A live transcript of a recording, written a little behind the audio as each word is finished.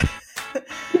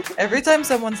Every time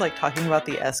someone's like talking about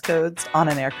the S codes on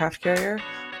an aircraft carrier,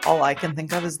 all I can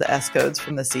think of is the S codes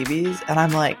from the Seabees. And I'm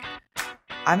like,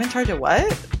 I'm in charge of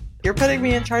what? You're putting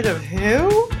me in charge of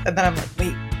who? And then I'm like,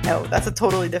 wait, no, that's a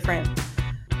totally different.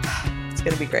 It's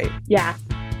going to be great. Yeah.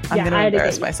 I'm going to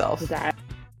embarrass myself.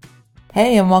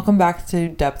 Hey, and welcome back to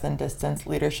Depth and Distance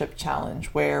Leadership Challenge,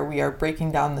 where we are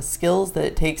breaking down the skills that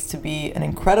it takes to be an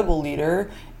incredible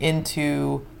leader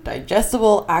into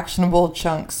digestible, actionable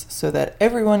chunks so that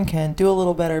everyone can do a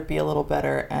little better, be a little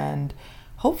better, and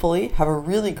hopefully have a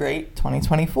really great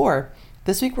 2024.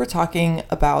 This week we're talking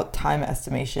about time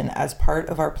estimation as part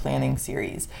of our planning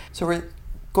series. So we're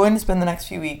going to spend the next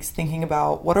few weeks thinking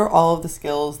about what are all of the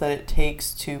skills that it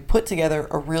takes to put together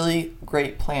a really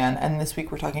great plan. And this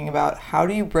week we're talking about how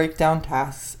do you break down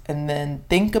tasks and then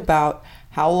think about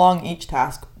how long each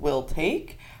task will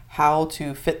take, how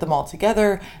to fit them all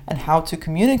together, and how to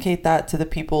communicate that to the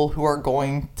people who are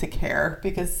going to care,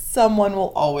 because someone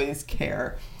will always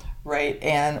care, right?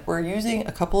 And we're using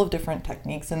a couple of different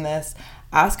techniques in this.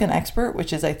 Ask an expert,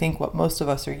 which is I think what most of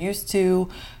us are used to.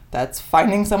 That's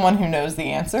finding someone who knows the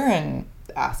answer and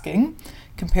asking.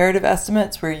 Comparative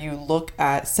estimates, where you look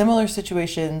at similar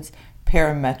situations.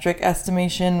 Parametric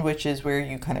estimation, which is where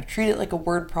you kind of treat it like a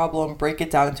word problem, break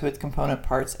it down into its component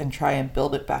parts, and try and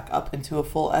build it back up into a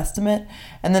full estimate.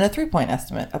 And then a 3-point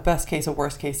estimate, a best case, a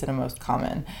worst case, and a most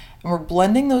common. And we're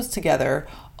blending those together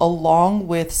along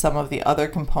with some of the other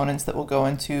components that we'll go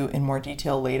into in more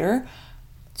detail later,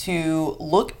 to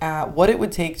look at what it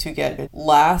would take to get a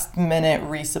last minute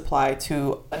resupply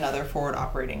to another forward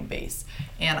operating base.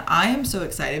 And I am so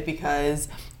excited because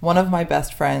one of my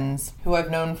best friends, who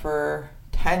I've known for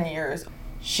 10 years,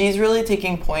 she's really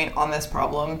taking point on this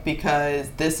problem because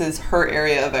this is her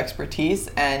area of expertise.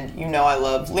 And you know I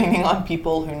love leaning on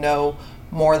people who know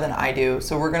more than I do.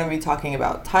 So we're going to be talking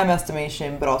about time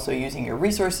estimation, but also using your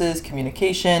resources,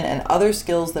 communication, and other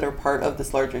skills that are part of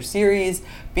this larger series,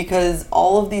 because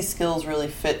all of these skills really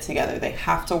fit together. They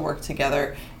have to work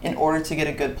together in order to get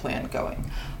a good plan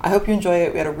going. I hope you enjoy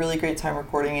it. We had a really great time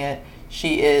recording it.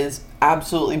 She is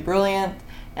absolutely brilliant,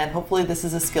 and hopefully this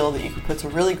is a skill that you can put to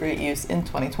really great use in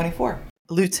 2024.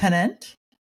 Lieutenant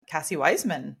Cassie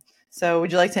Wiseman. So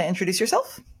would you like to introduce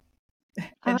yourself?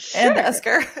 Sure. And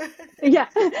Esker. Yeah,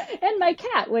 and my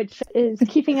cat, which is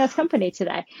keeping us company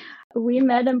today. We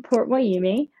met in Port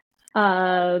Hueneme.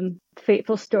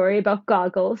 Fateful story about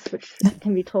goggles, which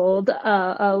can be told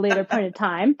a later point in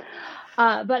time.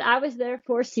 But I was there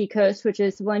for Seacoast, which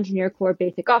is Civil Engineer Corps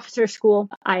Basic Officer School.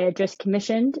 I had just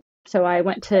commissioned, so I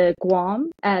went to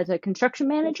Guam as a construction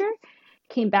manager,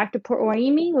 came back to Port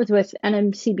Hueneme, was with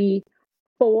NMCB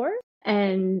 4,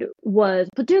 and was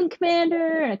platoon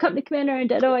commander and a company commander in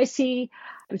Det OIC. It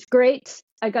was great.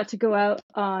 I got to go out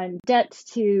on det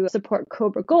to support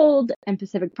Cobra Gold and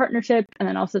Pacific Partnership, and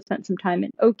then also spent some time in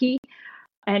Oki.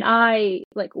 And I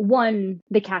won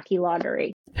the khaki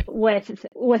lottery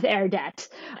with Air Det,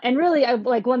 and really I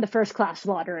won the first class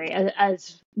lottery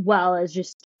as well as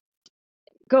just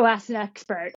go ask an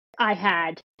expert. I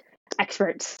had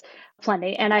experts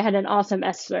plenty, and I had an awesome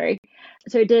S3.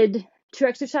 So I did 2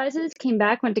 exercises, came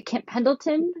back, went to Camp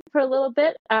Pendleton for a little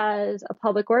bit as a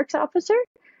public works officer,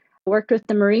 worked with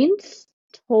the Marines,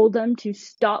 told them to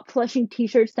stop flushing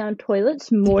t-shirts down toilets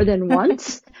more than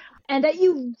once, and that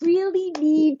you really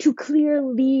need to clear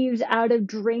leaves out of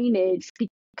drainage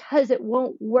because it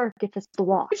won't work if it's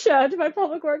blocked. Shout out to my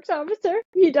public works officer.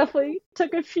 He definitely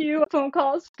took a few phone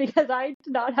calls because I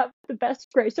did not have the best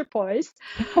grace or poise.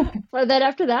 But then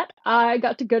after that, I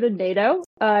got to go to NATO.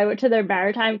 I went to their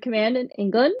maritime command in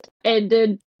England and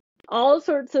did all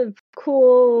sorts of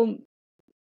cool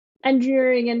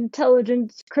engineering,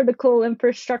 intelligence, critical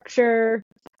infrastructure,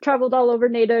 traveled all over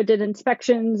NATO, did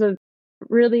inspections of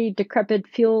really decrepit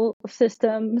fuel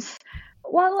systems.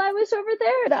 While I was over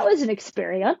there, that was an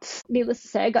experience. Needless to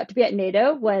say, I got to be at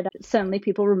NATO when suddenly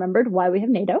people remembered why we have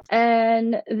NATO.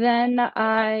 And then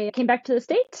I came back to the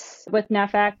States with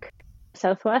NAFAC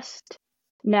Southwest.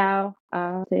 Now,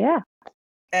 yeah.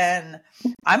 And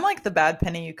I'm like the bad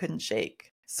penny you couldn't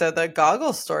shake. So the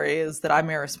goggles story is that I'm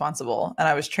irresponsible, and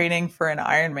I was training for an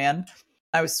Ironman.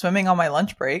 I was swimming on my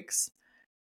lunch breaks,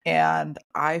 and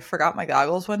I forgot my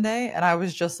goggles one day, and I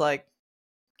was just like,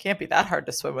 can't be that hard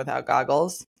to swim without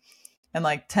goggles. And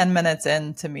 10 minutes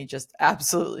into me just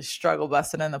absolutely struggle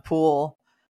busting in the pool,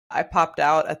 I popped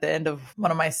out at the end of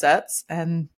one of my sets,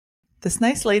 and this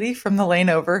nice lady from the lane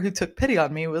over who took pity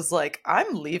on me was like,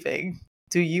 I'm leaving.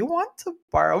 Do you want to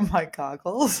borrow my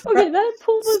goggles? Okay, that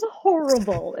pool was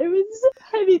horrible. It was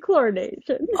heavy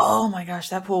chlorination. Oh my gosh,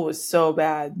 that pool was so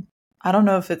bad. I don't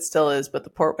know if it still is, but the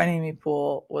Port Hueneme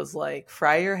pool was like,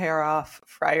 fry your hair off,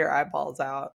 fry your eyeballs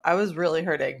out. I was really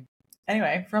hurting.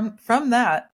 Anyway, from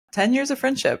that, 10 years of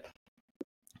friendship.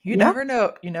 You never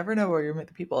know where you're meet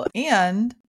the people.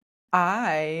 And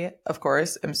I, of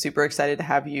course, am super excited to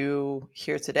have you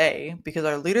here today because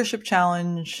our leadership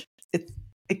challenge, it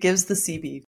gives the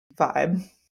CB vibe.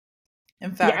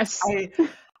 In fact, yes.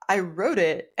 I wrote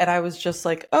it and I was just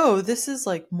like, oh, this is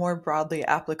like more broadly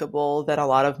applicable than a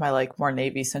lot of my like more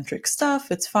Navy centric stuff.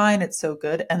 It's fine. It's so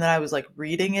good. And then I was like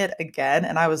reading it again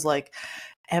and I was like,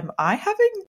 am I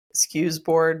having SKUs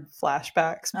board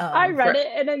flashbacks? I read it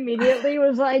and immediately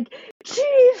was like,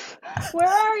 Chief, where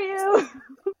are you?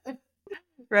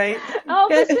 Right?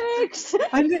 Alpha 6.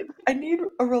 I need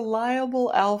a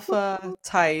reliable alpha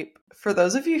type for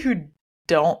those of you who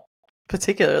don't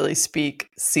particularly speak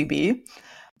CB.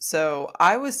 So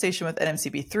I was stationed with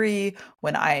NMCB 3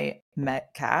 when I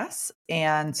met Cass.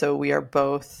 And so we are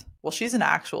both, well, she's an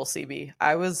actual CB.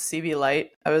 I was CB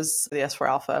Light. I was the S4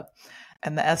 Alpha.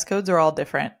 And the S codes are all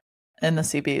different in the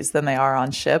CBs than they are on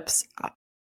ships.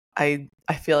 I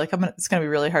feel like it's going to be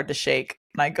really hard to shake.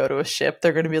 When I go to a ship,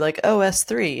 they're going to be like, oh,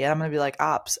 S3. And I'm going to be like,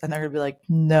 ops. And they're going to be like,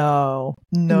 no,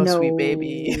 sweet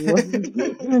baby.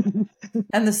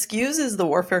 And the SKUs is the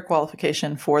warfare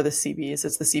qualification for the CBs.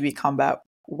 It's the CB combat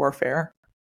warfare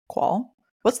qual.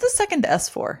 What's the second S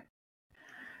for?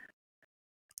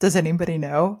 Does anybody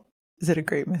know? Is it a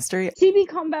great mystery? CB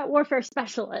combat warfare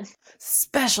specialist.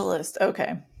 Specialist.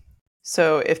 Okay.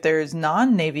 So if there's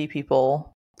non-Navy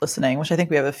people listening, which I think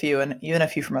we have a few and even a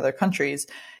few from other countries,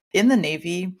 in the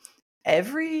Navy,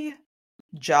 every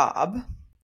job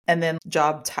and then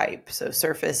job type, so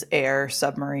surface, air,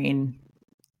 submarine,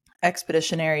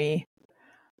 expeditionary,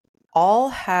 all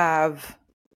have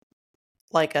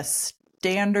like a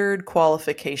standard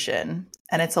qualification.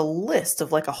 And it's a list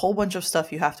of like a whole bunch of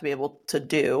stuff you have to be able to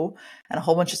do and a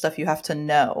whole bunch of stuff you have to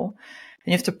know.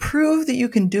 And you have to prove that you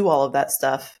can do all of that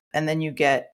stuff. And then you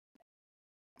get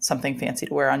something fancy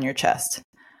to wear on your chest.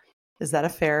 Is that a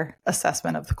fair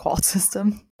assessment of the qual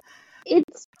system?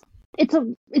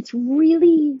 It's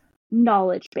really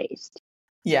knowledge based.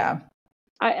 Yeah.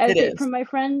 I think from my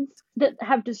friends that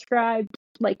have described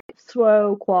like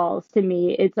SWO quals to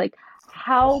me, it's like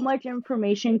how much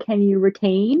information can you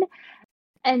retain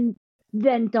and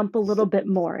then dump a little bit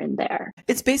more in there.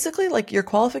 It's basically like your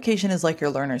qualification is like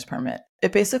your learner's permit.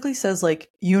 It basically says like,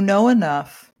 you know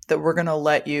enough that we're going to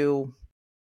let you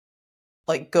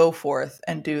like go forth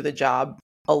and do the job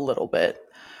a little bit.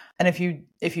 And if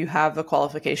you have a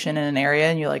qualification in an area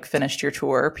and you like finished your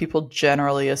tour, people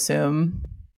generally assume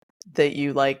that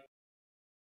you like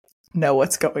know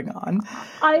what's going on.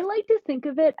 I like to think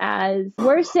of it as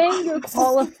we're saying you're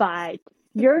qualified.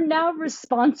 You're now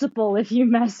responsible if you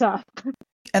mess up.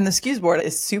 And the SKUs board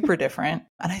is super different.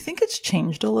 And I think it's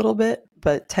changed a little bit,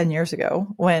 but 10 years ago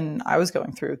when I was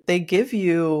going through, they give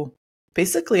you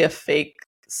basically a fake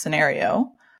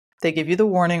scenario. They give you the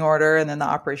warning order and then the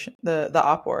operation, the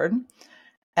op board.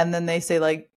 And then they say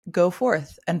like, go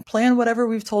forth and plan whatever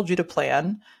we've told you to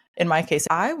plan. In my case,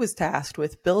 I was tasked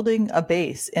with building a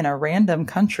base in a random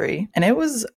country and it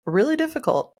was really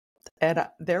difficult. And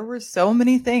there were so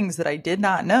many things that I did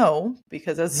not know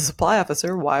because as a supply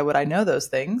officer, why would I know those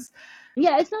things?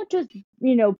 Yeah, it's not just,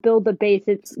 build a base.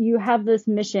 It's you have this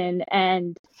mission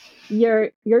and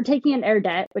you're taking an air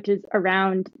det, which is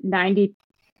around 90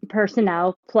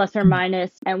 personnel plus or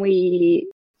minus. And we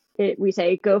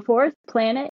say, go forth,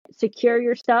 plan it, secure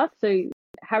your stuff. So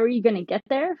how are you going to get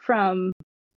there from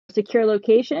secure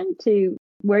location to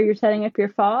where you're setting up your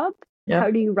fob? Yep. How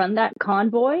do you run that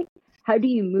convoy? How do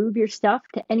you move your stuff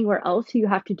to anywhere else you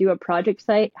have to do a project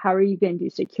site? How are you going to do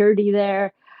security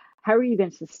there? How are you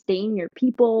going to sustain your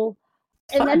people?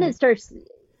 And then it starts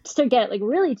to get like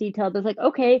really detailed. It's like,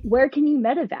 okay, where can you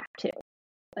medevac to?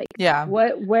 Like, yeah,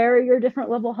 where are your different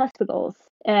level hospitals?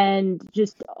 And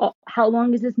just how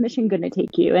long is this mission going to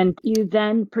take you? And you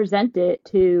then present it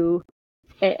to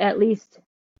at least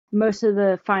most of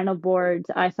the final boards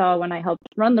I saw when I helped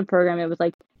run the program. It was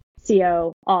like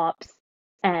CO, ops,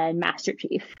 and Master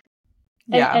Chief.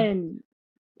 Yeah. And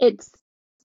it's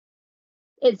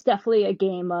definitely a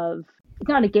game of, it's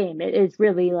not a game. It is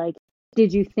really like,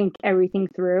 did you think everything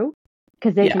through?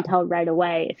 Because they can tell right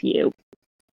away if you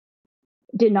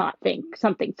did not think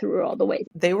something through all the way.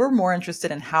 They were more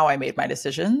interested in how I made my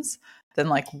decisions than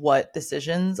like what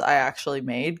decisions I actually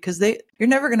made. Because you're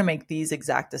never going to make these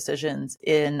exact decisions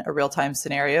in a real-time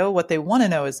scenario. What they want to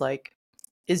know is like,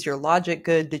 is your logic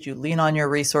good? Did you lean on your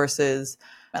resources?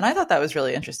 And I thought that was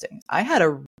really interesting. I had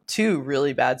a two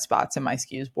really bad spots in my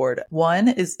SKUs board. One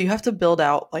is you have to build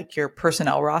out like your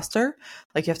personnel roster.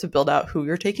 Like you have to build out who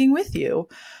you're taking with you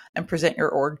and present your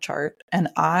org chart. And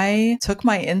I took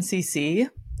my NCC,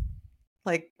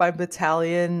 like my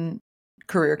battalion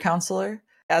career counselor,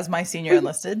 as my senior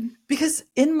enlisted, because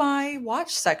in my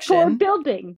watch section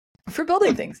for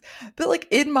building things, but like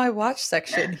in my watch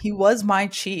section, he was my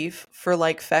chief for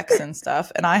like FEX and stuff,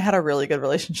 and I had a really good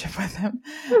relationship with him.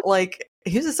 Like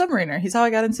he was a submariner. He's how I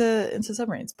got into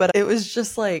submarines. But it was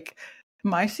just like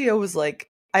my CO was like,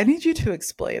 I need you to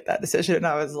explain that decision. And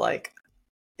I was like,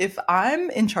 if I'm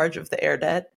in charge of the air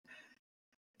debt,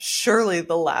 surely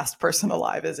the last person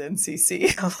alive is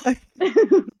NCC.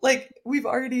 Like, we've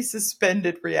already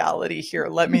suspended reality here.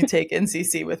 Let me take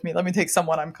NCC with me. Let me take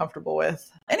someone I'm comfortable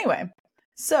with. Anyway,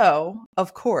 so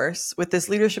of course, with this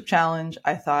leadership challenge,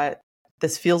 I thought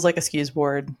this feels like a SKUs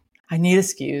board. I need a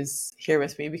SKUs here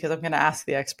with me because I'm going to ask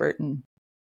the expert. And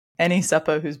any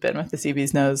SEPA who's been with the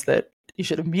CBs knows that you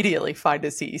should immediately find a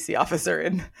CEC officer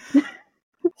and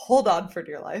hold on for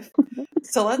dear life.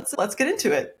 So let's get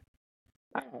into it.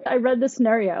 I read the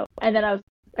scenario and then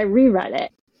I reread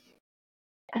it.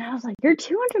 And I was like, you're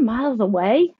 200 miles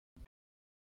away?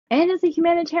 And it's a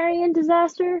humanitarian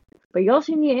disaster? But you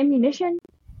also need ammunition?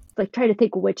 Like, try to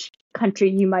think which country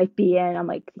you might be in. I'm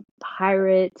like,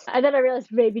 pirates. And then I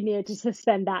realized maybe needed to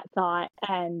suspend that thought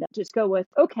and just go with,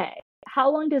 okay,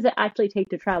 how long does it actually take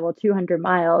to travel 200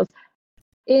 miles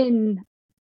in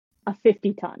a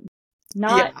 50-ton?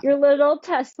 Not your little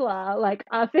Tesla, like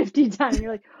a 50-ton.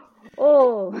 You're like,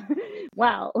 oh,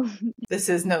 wow. This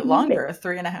is no longer a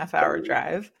 3.5 hour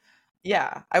drive.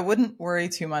 Yeah, I wouldn't worry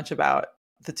too much about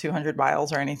the 200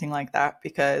 miles or anything like that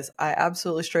because I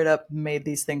absolutely straight up made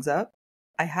these things up.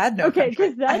 I had no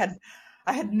country.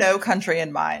 I had no country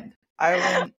in mind.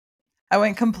 I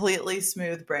went completely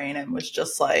smooth brain and was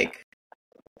just like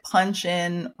punch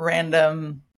in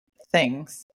random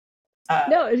things.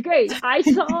 No, it was great. I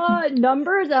saw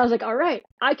numbers. And I was like, all right,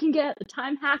 I can get a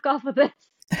time hack off of this.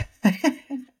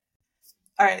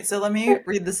 All right, so let me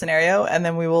read the scenario and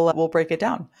then we'll break it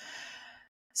down.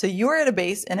 So you are at a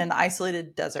base in an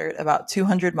isolated desert about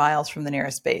 200 miles from the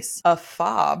nearest base. A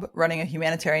FOB running a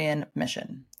humanitarian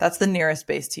mission. That's the nearest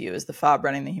base to you, is the FOB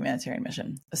running the humanitarian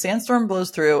mission. A sandstorm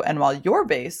blows through, and while your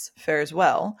base fares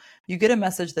well, you get a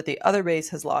message that the other base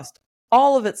has lost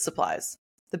all of its supplies.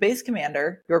 The base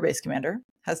commander, your base commander,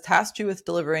 has tasked you with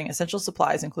delivering essential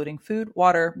supplies, including food,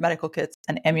 water, medical kits,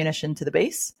 and ammunition to the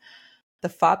base. The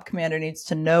FOB commander needs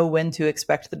to know when to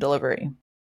expect the delivery.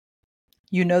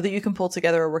 You know that you can pull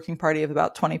together a working party of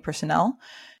about 20 personnel.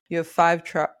 You have 5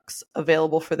 trucks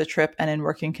available for the trip and in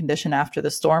working condition after the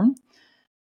storm.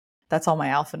 That's all my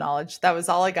alpha knowledge. That was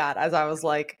all I got, as I was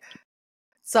like,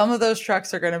 some of those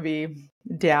trucks are going to be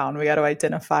down. We got to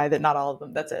identify that not all of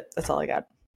them. That's it. That's all I got.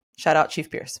 Shout out Chief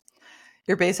Pierce.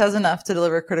 Your base has enough to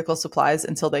deliver critical supplies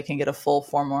until they can get a full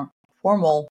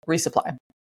formal resupply.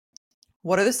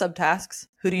 What are the subtasks?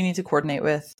 Who do you need to coordinate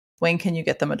with? When can you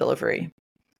get them a delivery?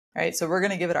 All right, so we're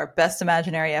going to give it our best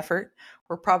imaginary effort.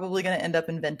 We're probably going to end up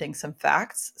inventing some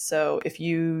facts. So if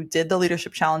you did the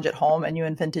leadership challenge at home and you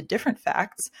invented different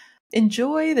facts,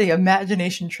 enjoy the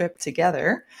imagination trip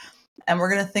together. And we're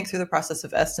going to think through the process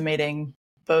of estimating,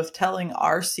 both telling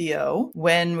our CO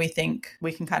when we think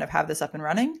we can kind of have this up and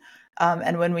running,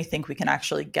 and when we think we can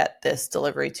actually get this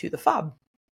delivery to the FOB.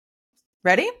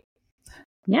 Ready?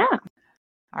 Yeah.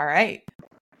 All right.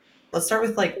 Let's start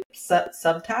with like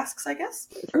subtasks, I guess.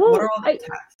 Well, what are all the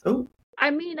tasks? Oh.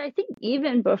 I mean, I think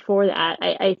even before that,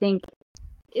 I think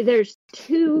there's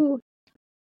 2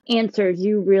 answers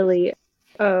you really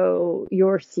owe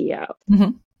your CO.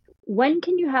 Mm-hmm. When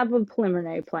can you have a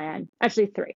preliminary plan? Actually,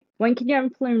 3. When can you have a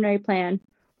preliminary plan?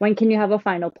 When can you have a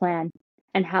final plan?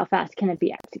 And how fast can it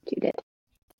be executed?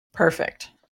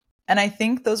 Perfect. And I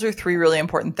think those are 3 really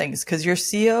important things because your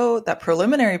CO, that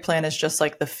preliminary plan is just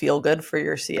like the feel good for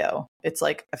your CO. It's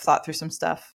like, I've thought through some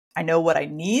stuff. I know what I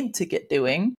need to get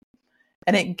doing.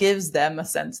 And it gives them a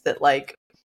sense that like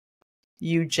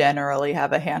you generally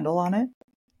have a handle on it.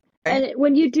 Right? And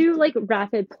when you do like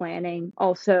rapid planning,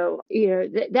 also, you know,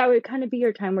 that would kind of be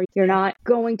your time where you're not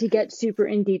going to get super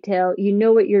in detail. You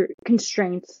know what your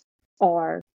constraints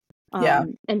are.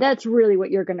 And that's really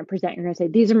what you're going to present. You're going to say,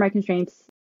 these are my constraints.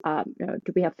 You know,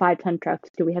 do we have 5-ton trucks?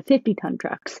 Do we have 50-ton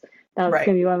trucks? That was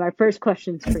going to be one of my first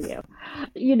questions for you.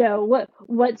 You know,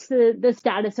 what's the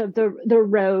status of the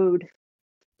road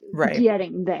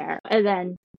getting there? And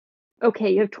then,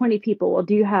 okay, you have 20 people. Well,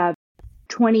 do you have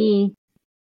 20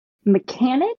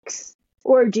 mechanics,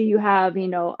 or do you have, you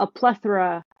know, a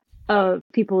plethora of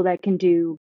people that can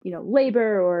do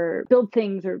labor or build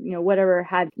things or, whatever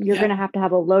you're going to have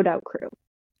a loadout crew.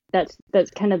 That's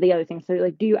kind of the other thing. So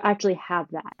like, do you actually have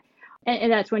that?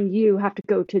 And that's when you have to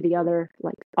go to the other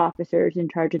like officers in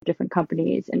charge of different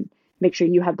companies and make sure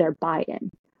you have their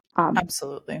buy-in.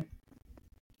 Absolutely.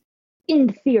 In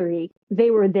theory,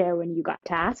 they were there when you got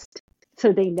tasked,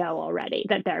 so they know already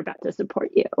that they're about to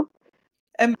support you.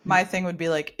 And my thing would be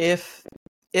like, if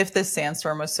this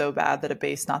sandstorm was so bad that a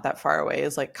base not that far away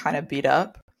is like kind of beat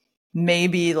up,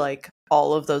 maybe like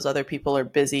all of those other people are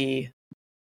busy,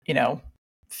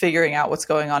 figuring out what's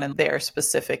going on in their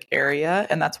specific area.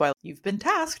 And that's why you've been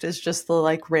tasked as just the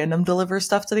like random deliver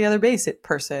stuff to the other base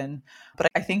person. But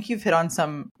I think you've hit on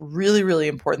some really, really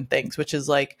important things, which is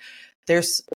like,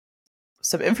 there's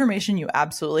some information you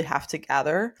absolutely have to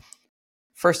gather.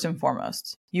 First and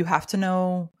foremost, you have to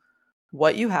know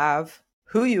what you have,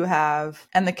 who you have,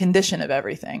 and the condition of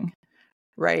everything,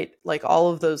 right? Like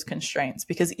all of those constraints,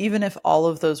 because even if all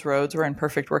of those roads were in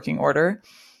perfect working order,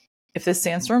 if this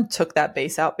sandstorm took that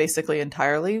base out basically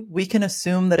entirely, we can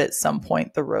assume that at some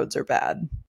point the roads are bad,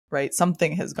 right?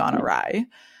 Something has gone awry.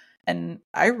 And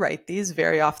I write these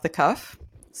very off the cuff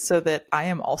so that I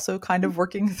am also kind of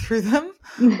working through them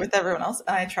with everyone else.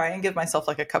 And I try and give myself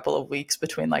like a couple of weeks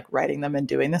between like writing them and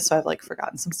doing this. So I've like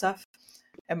forgotten some stuff.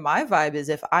 And my vibe is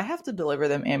if I have to deliver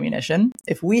them ammunition,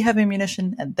 if we have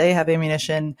ammunition and they have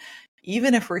ammunition,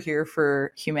 even if we're here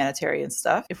for humanitarian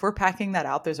stuff, if we're packing that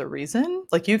out, there's a reason.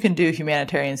 Like you can do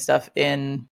humanitarian stuff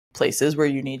in places where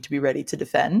you need to be ready to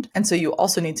defend. And so you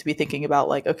also need to be thinking about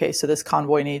like, okay, so this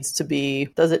convoy needs to be,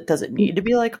 does it need to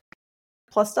be like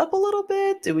plussed up a little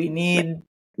bit? Do we need...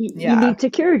 You need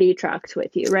security trucks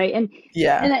with you, right? And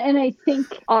I think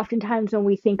oftentimes when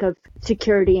we think of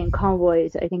security and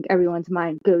convoys, I think everyone's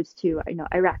mind goes to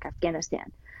Iraq,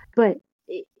 Afghanistan. But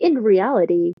in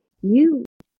reality, you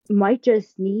might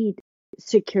just need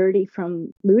security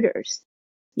from looters.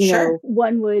 Sure.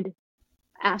 One would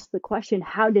ask the question,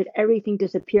 how did everything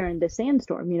disappear in the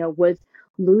sandstorm? Was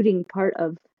looting part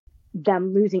of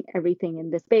them losing everything in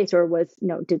this base, or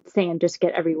did sand just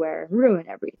get everywhere and ruin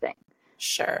everything?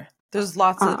 Sure. There's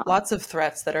lots of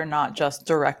threats that are not just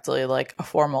directly like a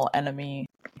formal enemy,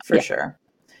 for sure.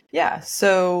 Yeah.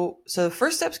 So the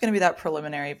first step is going to be that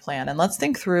preliminary plan. And let's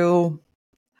think through,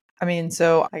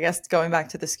 so I guess going back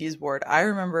to the SKUs board, I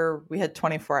remember we had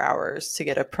 24 hours to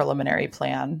get a preliminary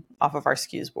plan off of our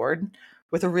SKUs board.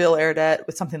 With a real airdet,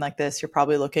 with something like this, you're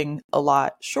probably looking a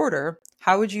lot shorter.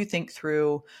 How would you think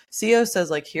through, CO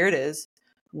says like, here it is.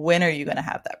 When are you going to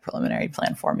have that preliminary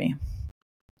plan for me?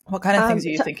 What kind of things are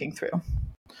you thinking through?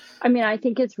 I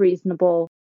think it's reasonable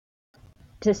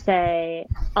to say,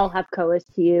 I'll have COAs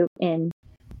to you in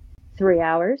 3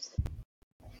 hours.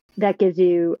 That gives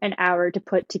you an hour to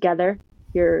put together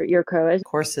your COAs.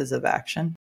 Courses of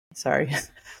action. Sorry.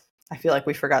 I feel like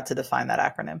we forgot to define that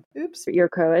acronym. Oops. Your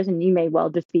COAs, and you may well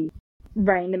just be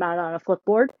writing them out on a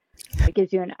flipboard. It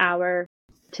gives you an hour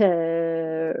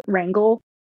to wrangle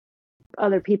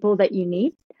other people that you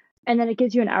need. And then it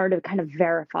gives you an hour to kind of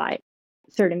verify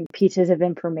certain pieces of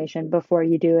information before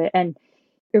you do it. And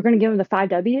you're going to give them the 5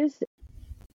 W's.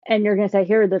 And you're going to say,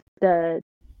 here are the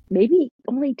maybe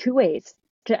only 2 ways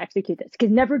to execute this. Because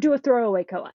never do a throwaway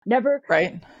COA. Never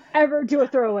ever do a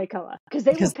throwaway COA. Because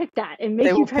they will pick that and make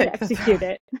you try to execute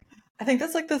it. I think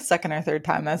that's like the second or third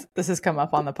time this has come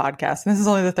up on the podcast. And this is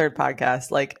only the third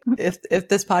podcast. Like if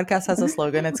this podcast has a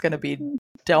slogan, it's going to be,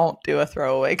 don't do a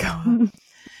throwaway COA.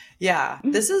 Yeah,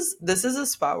 this is a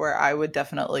spot where I would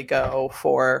definitely go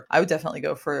for like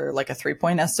a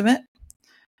 3-point estimate,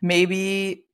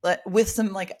 maybe with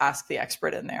some like ask the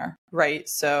expert in there, right?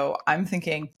 So I'm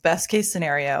thinking best case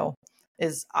scenario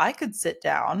is I could sit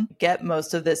down, get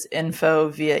most of this info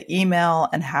via email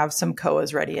and have some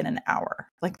COAs ready in an hour.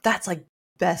 Like that's like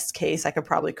best case. I could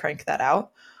probably crank that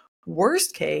out.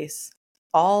 Worst case,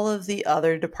 all of the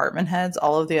other department heads,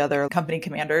 all of the other company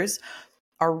commanders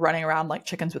are running around like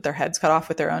chickens with their heads cut off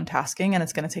with their own tasking. And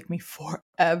it's going to take me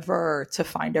forever to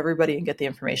find everybody and get the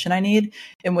information I need,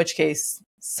 in which case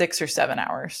 6 or 7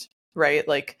 hours, right?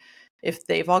 Like if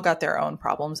they've all got their own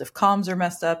problems, if comms are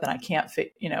messed up and I can't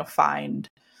find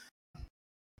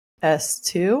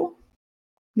S2.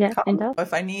 Yeah. Intel.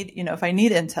 If I need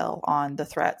intel on the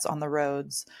threats on the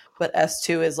roads, but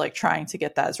S2 is like trying to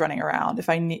get that is running around.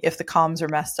 If the comms are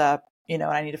messed up, and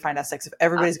I need to find S6, if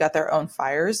everybody's got their own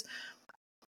fires.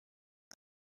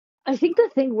 I think the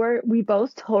thing where we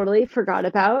both totally forgot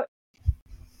about,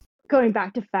 going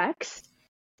back to FEX,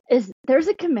 is there's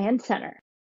a command center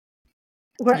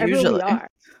wherever we are.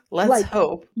 Let's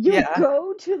hope. You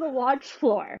go to the launch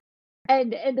floor,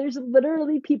 and there's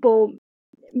literally people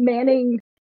manning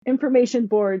information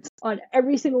boards on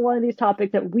every single one of these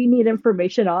topics that we need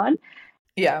information on.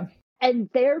 Yeah. And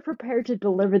they're prepared to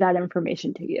deliver that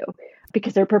information to you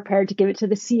because they're prepared to give it to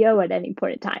the CO at any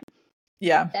point in time.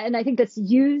 Yeah. And I think that's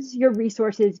use your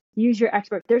resources, use your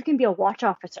expert. There's going to be a watch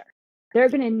officer. They're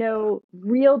going to know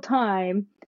real time,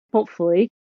 hopefully,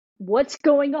 what's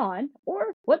going on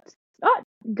or what's not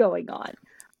going on.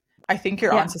 I think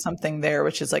you're onto something there,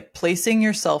 which is like placing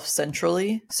yourself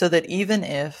centrally so that even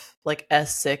if like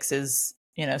S6 is,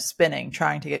 spinning,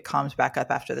 trying to get comms back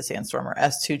up after the sandstorm, or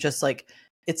S2 just like,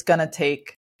 it's going to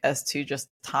take S2 just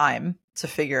time to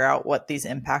figure out what these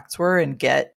impacts were and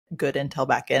get good intel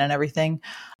back in and everything.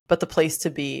 But the place to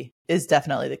be is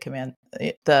definitely the command.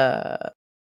 The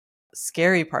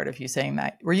scary part of you saying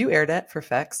that. Were you AirDet for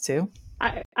FEX too?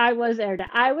 I was AirDet.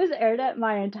 I was AirDet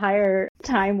my entire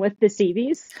time with the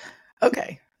Seabees.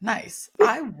 Okay, nice.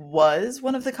 I was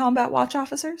one of the combat watch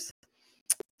officers.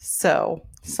 So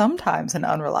sometimes an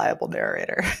unreliable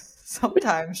narrator,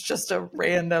 sometimes just a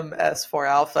random S4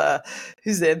 alpha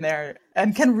who's in there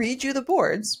and can read you the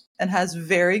boards and has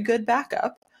very good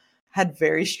backup, had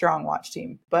very strong watch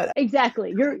team. But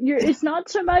exactly, you're it's not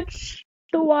so much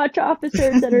the watch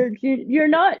officers that are you're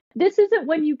not. This isn't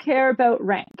when you care about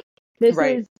rank. This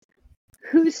is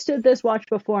who stood this watch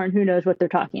before and who knows what they're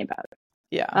talking about.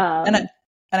 Yeah. And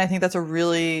I think that's a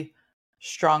really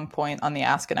strong point on the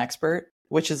Ask an Expert,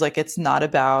 which is like, it's not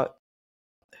about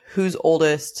who's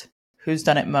oldest, who's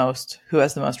done it most, who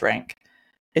has the most rank.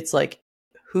 It's like,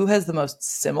 who has the most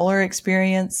similar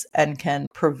experience and can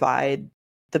provide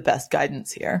the best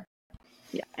guidance here.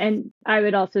 Yeah. And I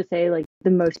would also say like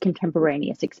the most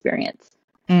contemporaneous experience.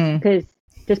 Because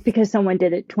just because someone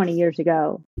did it 20 years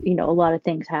ago, a lot of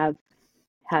things have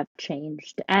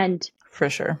changed. And for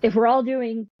sure, if we're all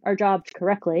doing our jobs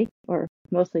correctly or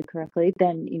mostly correctly,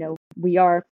 then we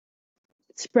are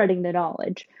spreading the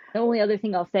knowledge. The only other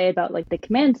thing I'll say about like the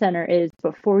command center is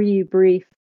before you brief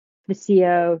the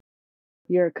CO,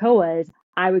 your COAs,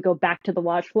 I would go back to the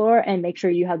watch floor and make sure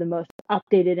you have the most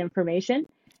updated information.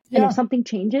 And if something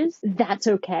changes, that's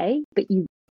okay, but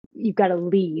you've got to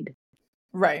lead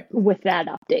with that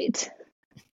update.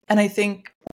 And I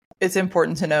think it's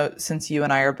important to note, since you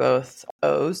and I are both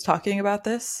O's talking about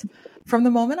this, from the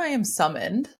moment I am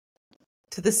summoned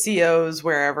to the CO's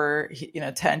wherever,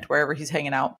 tent, wherever he's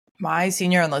hanging out, my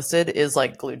senior enlisted is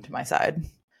like glued to my side.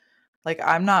 Like,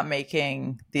 I'm not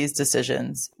making these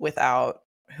decisions without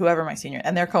whoever my senior,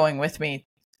 and they're going with me,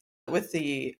 with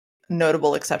the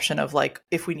notable exception of like,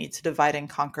 if we need to divide and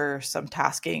conquer some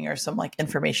tasking or some like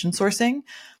information sourcing,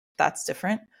 that's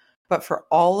different. But for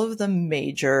all of the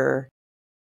major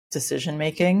decision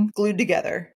making, glued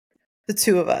together, the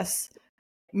two of us,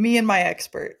 me and my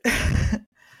expert.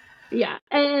 Yeah.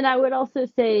 And I would also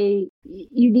say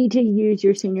you need to use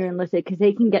your senior enlisted because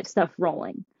they can get stuff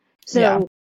rolling. So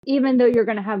even though you're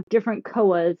going to have different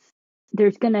COAs,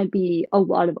 there's going to be a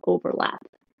lot of overlap.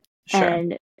 Sure.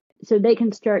 And so they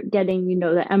can start getting,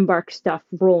 the embark stuff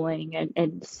rolling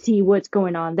and see what's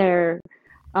going on there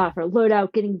for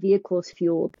loadout, getting vehicles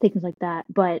fueled, things like that.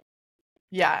 But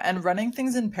yeah, and running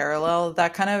things in parallel,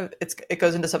 that kind of, it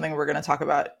goes into something we're going to talk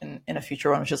about in a future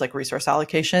one, which is like resource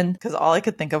allocation. Because all I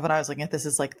could think of when I was looking at this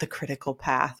is like the critical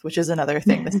path, which is another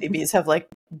thing the CBs have like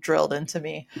drilled into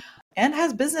me, and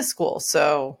has business school.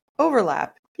 So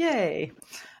overlap, yay.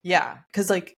 Yeah, because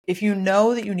like if you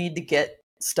know that you need to get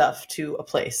stuff to a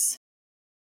place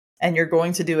and you're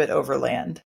going to do it over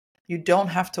land, you don't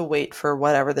have to wait for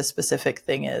whatever the specific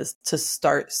thing is to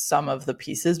start some of the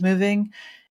pieces moving.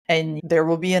 And there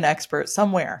will be an expert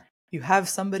somewhere. You have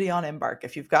somebody on Embark,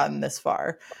 if you've gotten this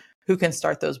far, who can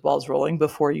start those balls rolling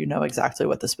before you know exactly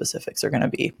what the specifics are going to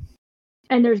be.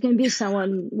 And there's going to be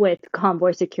someone with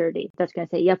convoy security that's going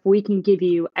to say, yep, we can give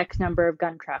you X number of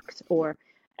gun trucks or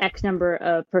X number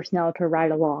of personnel to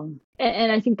ride along.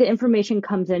 And I think the information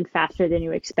comes in faster than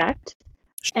you expect.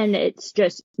 And it's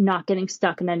just not getting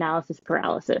stuck in analysis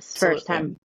paralysis.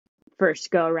 Absolutely. First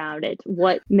go around it.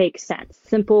 What makes sense?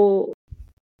 Simple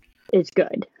is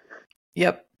good.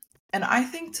 Yep. And I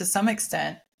think to some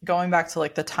extent, going back to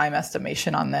like the time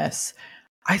estimation on this,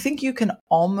 I think you can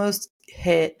almost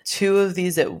hit two of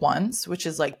these at once, which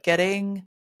is like getting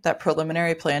that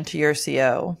preliminary plan to your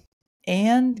CO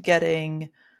and getting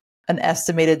an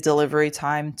estimated delivery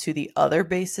time to the other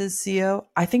base's CO.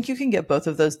 I think you can get both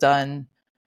of those done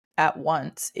at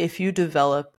once if you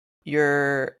develop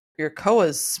your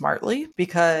COAs smartly.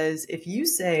 Because if you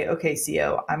say, okay,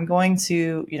 CO, I'm going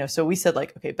to, so we said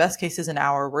like, okay, best case is an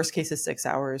hour, worst case is 6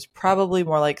 hours, probably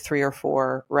more like 3 or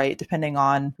 4, right? Depending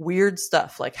on weird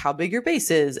stuff like how big your base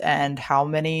is and how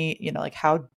many, like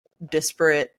how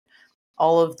disparate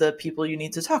all of the people you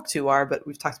need to talk to are, but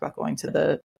we've talked about going to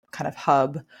the kind of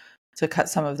hub to cut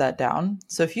some of that down.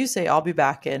 So if you say, I'll be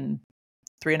back in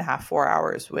 3.5, 4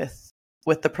 hours with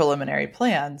the preliminary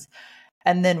plans,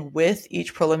 and then with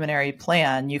each preliminary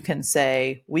plan, you can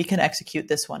say, we can execute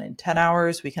this one in 10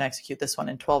 hours, we can execute this one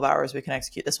in 12 hours, we can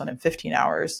execute this one in 15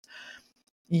 hours.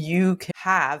 You can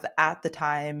have, at the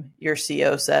time your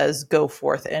CO says, go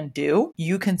forth and do,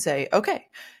 you can say, okay,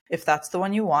 if that's the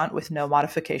one you want with no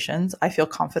modifications, I feel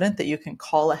confident that you can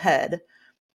call ahead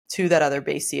to that other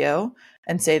base CO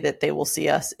and say that they will see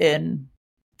us in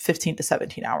 15 to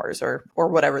 17 hours or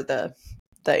whatever the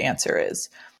answer is.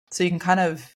 So you can kind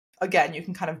of, again, you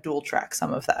can kind of dual track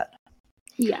some of that.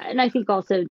 Yeah. And I think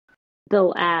also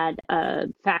they'll add a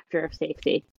factor of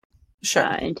safety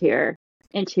into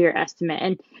your estimate.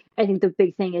 And I think the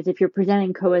big thing is if you're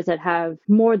presenting COAs that have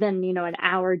more than, an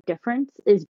hour difference,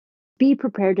 is be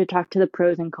prepared to talk to the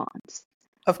pros and cons.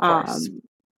 Of course.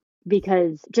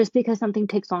 Because just because something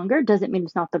takes longer doesn't mean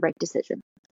it's not the right decision.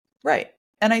 Right.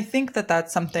 And I think that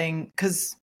that's something,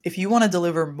 because if you want to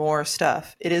deliver more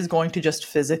stuff, it is going to just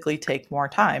physically take more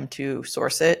time to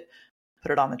source it,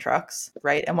 put it on the trucks,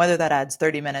 right? And whether that adds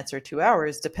 30 minutes or 2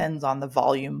 hours depends on the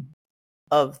volume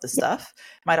of the stuff.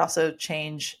 It might also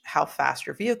change how fast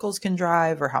your vehicles can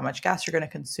drive or how much gas you're going to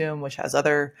consume, which has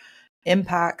other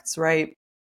impacts, right?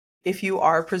 If you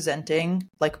are presenting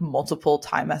like multiple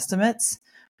time estimates,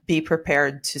 be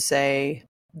prepared to say,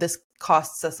 this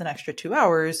costs us an extra 2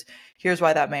 hours. Here's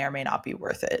why that may or may not be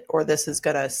worth it. Or this is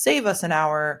going to save us an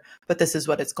hour, but this is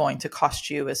what it's going to cost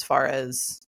you as far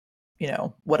as,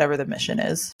 whatever the mission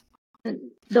is.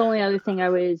 The only other thing I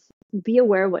was be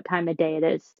aware of what time of day it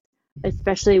is,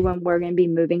 especially when we're going to be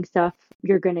moving stuff.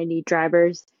 You're going to need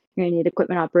drivers. You're going to need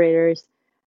equipment operators.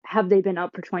 Have they been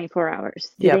up for 24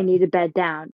 hours? Do they need to bed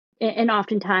down? And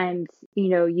oftentimes,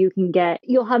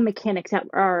 you'll have mechanics that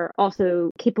are also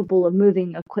capable of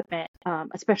moving equipment,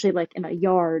 especially like in a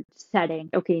yard setting.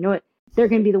 Okay, you know what? They're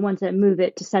going to be the ones that move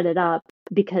it to set it up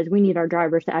because we need our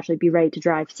drivers to actually be ready to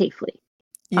drive safely.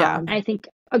 Yeah. I think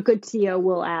a good CO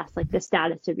will ask like the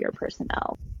status of your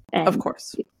personnel. And of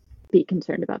course. Be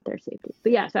concerned about their safety.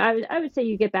 But yeah, so I would say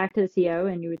you get back to the CO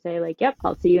and you would say like, yep,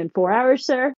 I'll see you in 4 hours,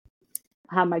 sir.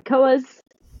 I'll have my COAs.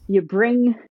 You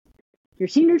bring your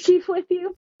senior chief with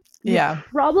you. You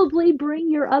probably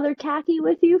bring your other khaki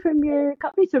with you from your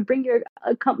company. So bring your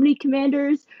company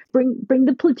commanders, bring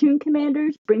the platoon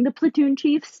commanders, bring the platoon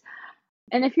chiefs.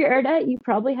 And if you're AirDet, you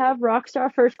probably have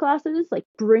Rockstar first classes. Like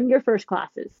bring your first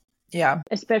classes. Yeah.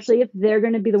 Especially if they're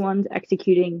going to be the ones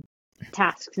executing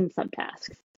tasks and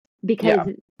subtasks. Because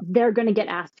they're going to get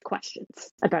asked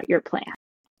questions about your plan.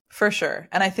 For sure.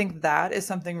 And I think that is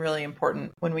something really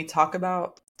important when we talk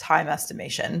about time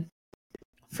estimation.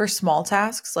 For small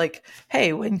tasks like,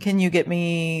 hey, when can you get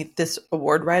me this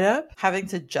award write-up? Having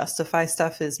to justify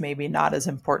stuff is maybe not as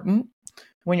important.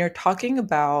 When you're talking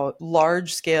about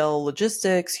large-scale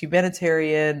logistics,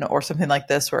 humanitarian, or something like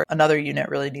this where another unit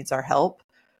really needs our help,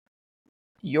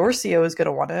 your CO is going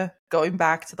to want to, going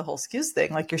back to the whole SKUs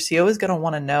thing, like your CO is going to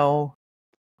want to know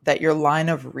that your line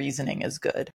of reasoning is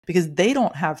good because they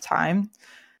don't have time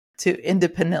to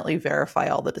independently verify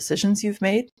all the decisions you've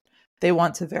made. They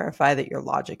want to verify that your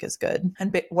logic is good.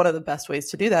 And one of the best ways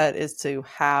to do that is to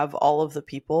have all of the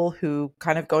people who,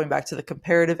 kind of going back to the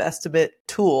comparative estimate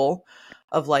tool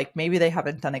of like, maybe they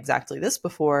haven't done exactly this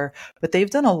before, but they've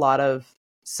done a lot of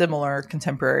similar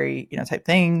contemporary, type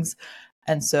things.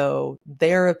 And so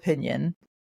their opinion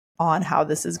on how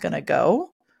this is going to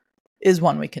go is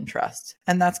one we can trust.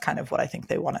 And that's kind of what I think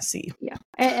they want to see. Yeah.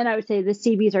 And I would say the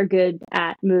CBs are good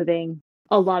at moving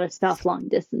a lot of stuff long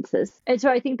distances. And so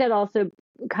I think that also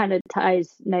kind of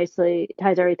ties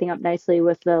everything up nicely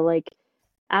with the like,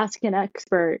 ask an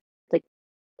expert, like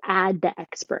add the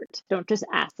expert. Don't just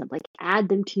ask them, like add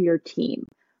them to your team.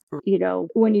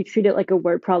 When you treat it like a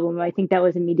word problem, I think that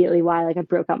was immediately why like I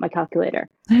broke out my calculator.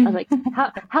 I was like,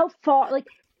 how far, like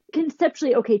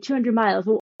conceptually, okay, 200 miles.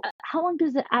 Well, how long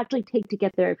does it actually take to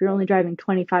get there if you're only driving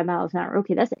 25 miles an hour?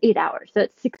 Okay, that's 8 hours. So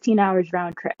that's 16 hours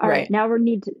round trip. All right. Now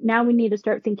we need to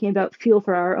start thinking about fuel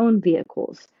for our own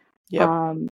vehicles. Yep.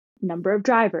 Number of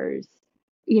drivers.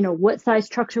 What size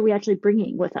trucks are we actually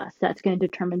bringing with us? That's going to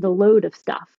determine the load of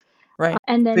stuff. Right.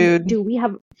 And then food. Do we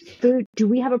have food? Do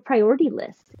we have a priority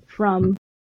list from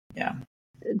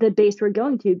the base we're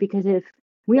going to? Because if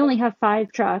we only have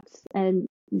 5 trucks and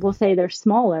we'll say they're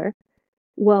smaller,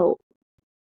 well,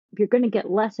 you're going to get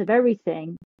less of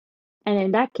everything. And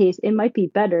in that case, it might be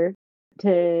better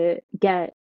to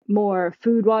get more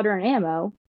food, water, and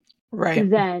ammo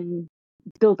than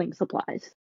building supplies.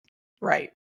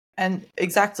 Right. And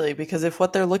exactly, because if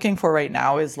what they're looking for right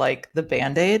now is like the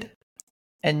Band-Aid,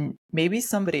 and maybe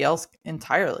somebody else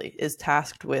entirely is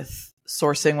tasked with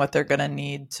sourcing what they're going to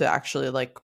need to actually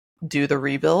like do the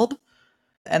rebuild.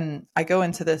 And I go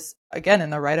into this again in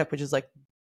the write-up, which is like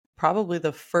probably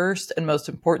the first and most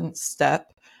important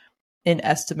step in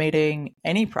estimating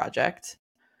any project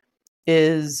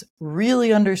is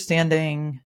really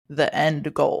understanding the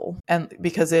end goal. And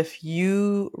because if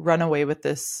you run away with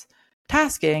this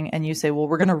tasking and you say, well,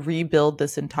 we're going to rebuild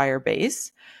this entire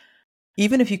base,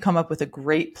 even if you come up with a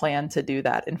great plan to do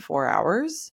that in 4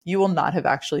 hours, you will not have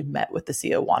actually met what the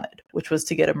CO wanted, which was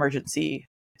to get emergency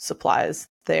supplies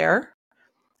there.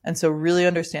 And so really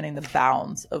understanding the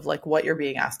bounds of like what you're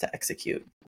being asked to execute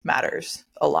matters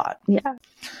a lot. Yeah.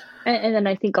 And then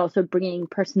I think also bringing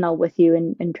personnel with you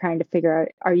and trying to figure out,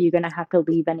 are you going to have to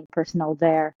leave any personnel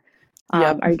there?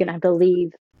 Yep. Are you going to have to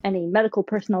leave any medical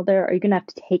personnel there? Are you going to have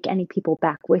to take any people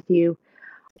back with you?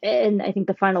 And I think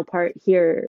the final part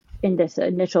here in this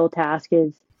initial task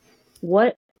is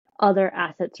what other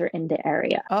assets are in the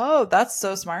area. Oh, that's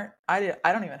so smart. I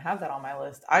don't even have that on my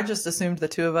list. I just assumed the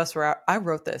two of us were out. I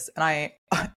wrote this and I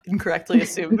incorrectly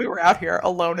assumed we were out here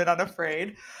alone and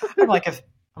unafraid. I'm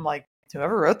like,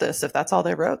 whoever wrote this, if that's all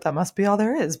they wrote, that must be all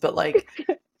there is. But like,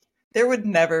 there would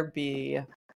never be,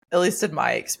 at least in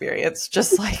my experience,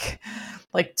 just like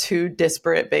two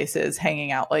disparate bases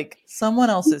hanging out. Like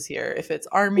someone else is here. If it's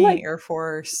Army, like, Air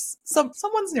Force,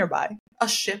 someone's nearby. A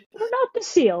ship. We're not the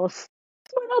SEALs.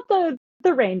 We're not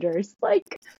the Rangers.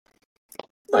 Like,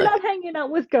 we're not hanging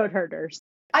out with goat herders.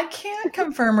 I can't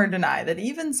confirm or deny that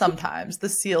even sometimes the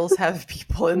SEALs have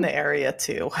people in the area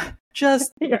too.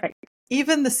 Just right.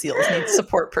 Even the SEALs need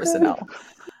support personnel.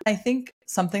 I think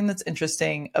something that's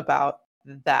interesting about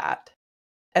that,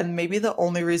 and maybe the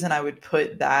only reason I would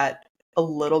put that a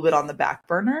little bit on the back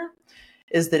burner,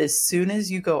 is that as soon as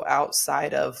you go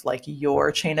outside of like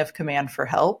your chain of command for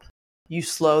help, you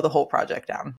slow the whole project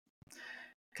down.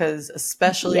 Because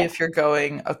especially if you're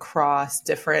going across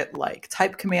different like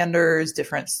type commanders,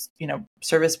 different,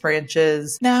 service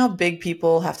branches, now big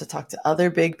people have to talk to other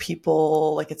big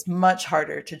people. Like it's much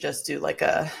harder to just do like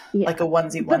a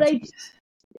onesie. But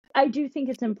I do think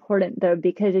it's important though,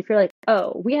 because if you're like,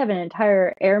 oh, we have an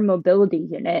entire air mobility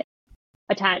unit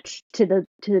attached to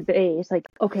the base, like,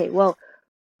 okay, well,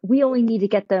 we only need to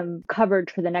get them covered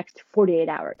for the next 48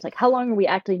 hours. Like, how long do we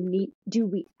actually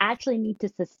need to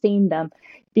sustain them?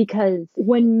 Because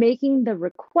when making the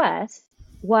request,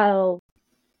 while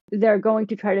they're going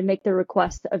to try to make the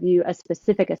request of you as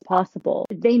specific as possible,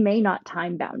 they may not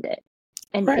time bound it.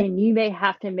 And you may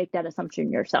have to make that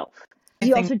assumption yourself.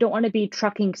 You also don't want to be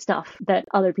trucking stuff that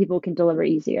other people can deliver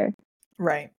easier.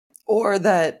 Right. Or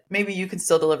that maybe you can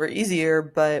still deliver easier,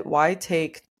 but why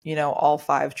take, all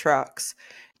 5 trucks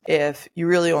if you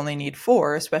really only need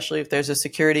 4, especially if there's a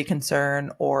security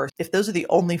concern, or if those are the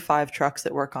only 5 trucks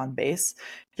that work on base,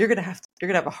 you're going to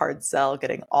have a hard sell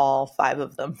getting all 5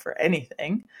 of them for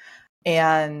anything.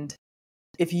 And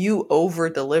if you over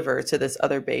deliver to this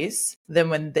other base, then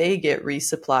when they get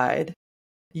resupplied,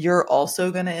 you're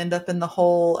also going to end up in the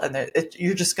hole, and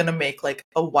you're just going to make like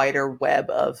a wider web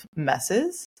of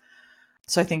messes.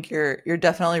 So I think you're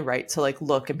definitely right to like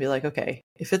look and be like, okay,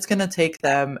 if it's going to take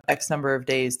them X number of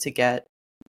days to get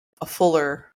a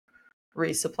fuller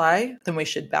resupply, then we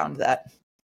should bound that.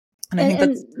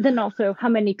 And then also how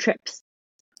many trips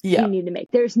you need to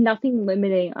make. There's nothing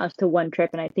limiting us to one trip.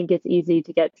 And I think it's easy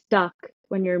to get stuck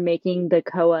when you're making the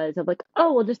COAs of like,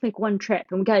 oh, we'll just make one trip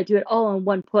and we got to do it all in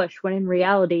one push. When in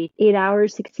reality, 8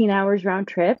 hours, 16 hours round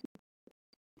trip,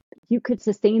 you could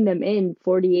sustain them in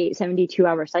 48, 72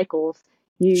 hour cycles.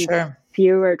 Use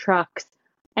fewer trucks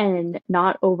and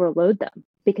not overload them,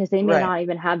 because they may not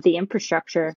even have the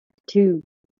infrastructure to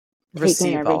take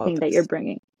in everything that you're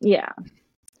bringing. Yeah.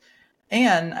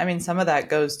 And I mean, some of that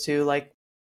goes to like,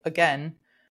 again,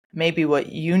 maybe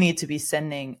what you need to be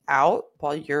sending out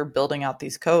while you're building out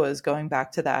these COAs, going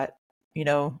back to that,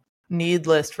 need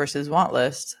list versus want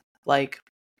list. Like,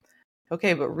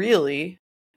 okay, but really,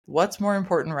 what's more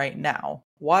important right now?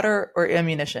 Water or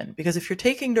ammunition? Because if you're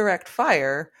taking direct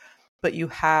fire, but you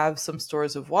have some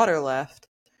stores of water left,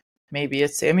 maybe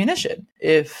it's ammunition.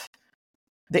 If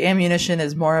the ammunition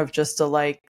is more of just a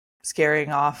like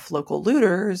scaring off local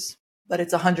looters, but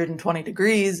it's 120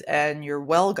 degrees and your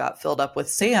well got filled up with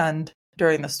sand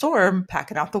during the storm,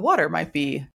 packing out the water might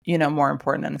be, more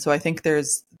important. And so I think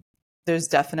there's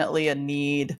definitely a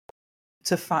need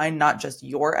to find not just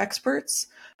your experts,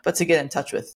 but to get in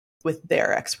touch with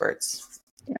their experts.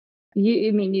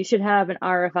 You should have an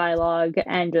RFI log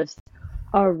and just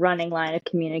a running line of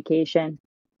communication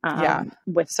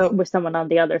with someone on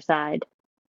the other side.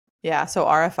 Yeah, so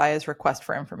RFI is request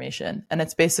for information. And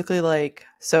it's basically like,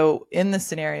 so in this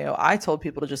scenario, I told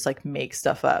people to just like make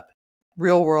stuff up.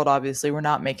 Real world, obviously, we're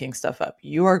not making stuff up.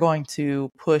 You are going to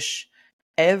push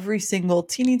every single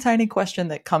teeny tiny question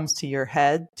that comes to your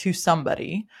head to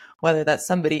somebody, whether that's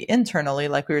somebody internally,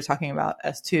 like we were talking about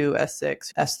S2,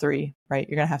 S6, S3, right?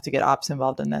 You're going to have to get ops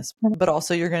involved in this, but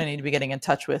also you're going to need to be getting in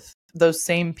touch with those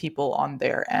same people on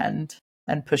their end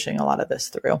and pushing a lot of this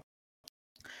through.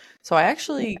 So I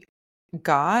actually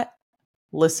got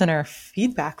listener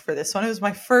feedback for this one. It was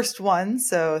my first one.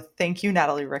 So thank you,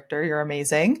 Natalie Richter. You're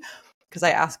amazing. Because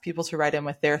I asked people to write in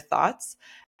with their thoughts.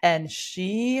 And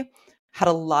she had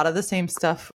a lot of the same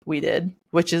stuff we did,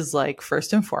 which is like,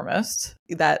 first and foremost,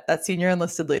 that senior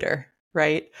enlisted leader,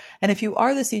 right? And if you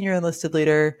are the senior enlisted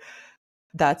leader,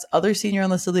 that's other senior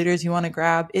enlisted leaders you want to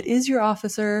grab. It is your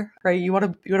officer, right? You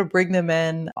want to bring them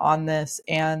in on this.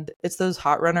 And it's those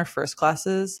hot runner first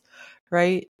classes,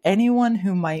 right? Anyone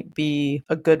who might be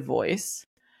a good voice.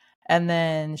 And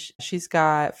then she's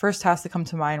got first tasks that come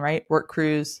to mind, right? Work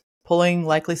crews, pulling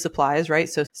likely supplies, right?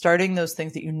 So starting those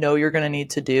things that you know you're going to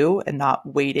need to do and not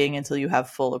waiting until you have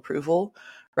full approval.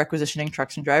 Requisitioning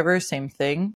trucks and drivers, same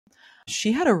thing.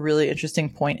 She had a really interesting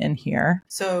point in here.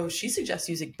 So she suggests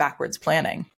using backwards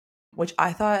planning, which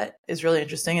I thought is really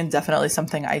interesting and definitely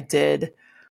something I did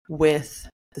with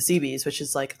the CBs, which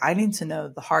is like, I need to know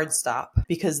the hard stop,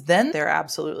 because then they're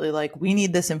absolutely like, we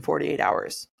need this in 48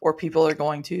 hours or people are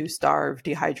going to starve,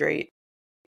 dehydrate,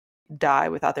 die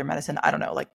without their medicine. I don't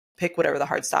know, like pick whatever the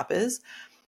hard stop is.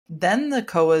 Then the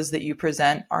COAs that you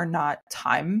present are not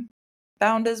time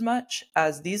bound as much,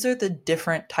 as these are the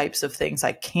different types of things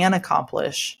I can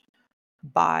accomplish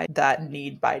by that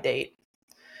need by date.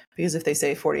 Because if they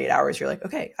say 48 hours, you're like,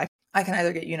 okay, I can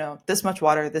either get, this much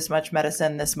water, this much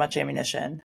medicine, this much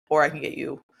ammunition, or I can get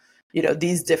you,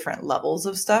 these different levels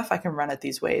of stuff. I can run it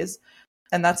these ways.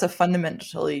 And that's a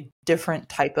fundamentally different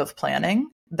type of planning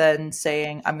than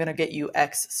saying, I'm going to get you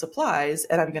X supplies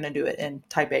and I'm going to do it in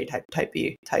type A, type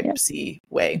B, type C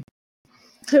way.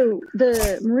 So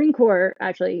the Marine Corps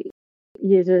actually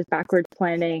uses backwards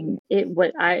planning,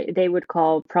 they would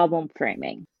call problem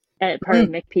framing as part of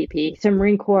MCPP. So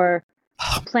Marine Corps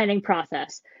planning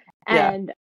process.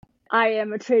 And I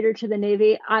am a traitor to the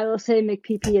Navy. I will say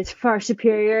MCPP is far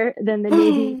superior than the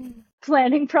Navy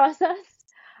planning process.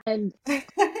 And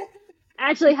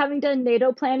actually, having done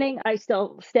NATO planning, I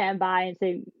still stand by and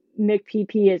say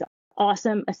MCPP is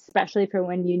awesome, especially for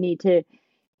when you need to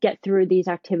get through these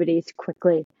activities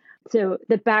quickly. So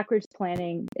the backwards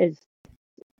planning is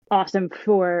awesome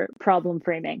for problem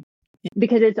framing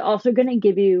because it's also going to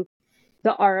give you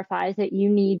the RFIs that you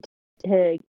need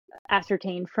to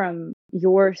ascertain from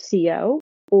your CO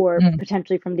or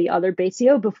potentially from the other base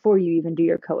CO before you even do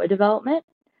your COA development.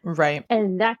 Right.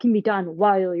 And that can be done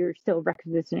while you're still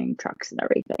requisitioning trucks and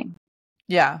everything.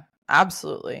 Yeah,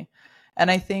 absolutely. And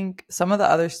I think some of the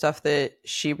other stuff that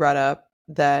she brought up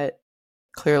that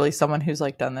clearly someone who's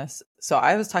like done this. So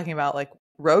I was talking about like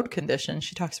road conditions.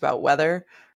 She talks about weather,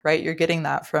 right? You're getting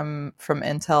that from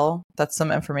Intel. That's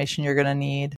some information you're going to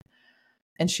need.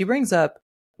 And she brings up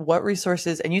what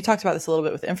resources, and you talked about this a little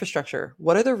bit with infrastructure.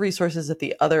 What are the resources at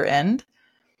the other end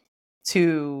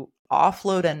to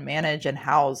offload and manage and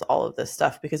house all of this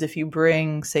stuff? Because if you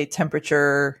bring, say,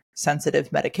 temperature sensitive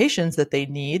medications that they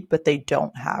need, but they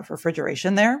don't have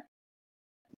refrigeration there,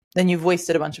 then you've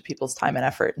wasted a bunch of people's time and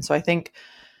effort. And so I think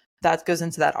that goes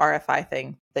into that RFI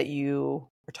thing that you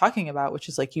were talking about, which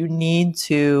is like, you need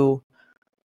to,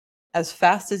 as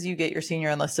fast as you get your senior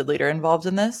enlisted leader involved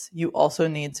in this, you also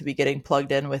need to be getting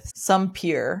plugged in with some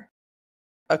peer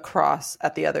across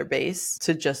at the other base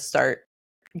to just start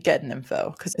getting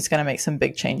info, because it's going to make some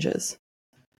big changes.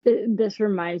 This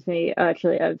reminds me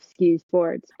actually of SKUs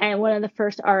boards. And one of the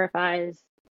first RFIs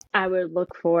I would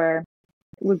look for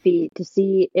would be to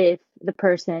see if the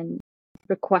person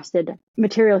requested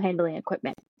material handling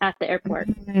equipment at the airport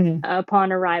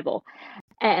upon arrival.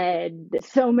 And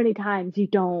so many times you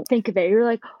don't think of it. You're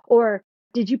like, or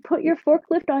did you put your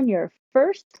forklift on your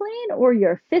first plane or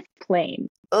your fifth plane?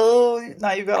 Oh,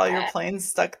 now you've got all your planes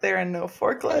stuck there and no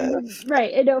forklift.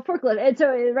 Right, and no forklift. And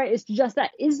so, right, it's just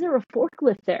that. Is there a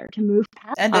forklift there to move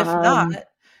past? And if not,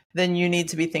 then you need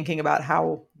to be thinking about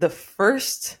how the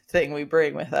first thing we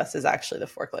bring with us is actually the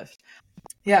forklift.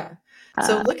 Yeah.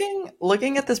 So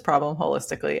looking at this problem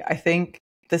holistically, I think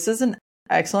this is an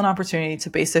excellent opportunity to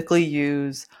basically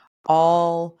use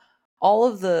all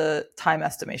of the time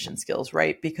estimation skills,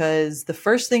 right? Because the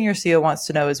first thing your CO wants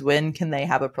to know is, when can they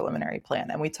have a preliminary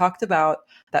plan? And we talked about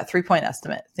that 3-point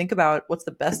estimate. Think about, what's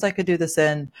the best I could do this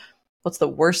in? What's the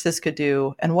worst this could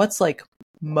do? And what's like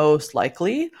most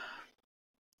likely?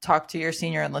 talk to your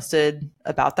senior enlisted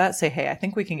about that. Say, hey, I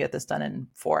think we can get this done in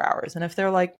 4 hours. And if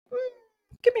they're like,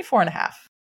 give me 4.5,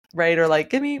 right? Or like,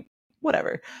 give me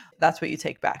whatever, that's what you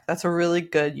take back. That's a really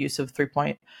good use of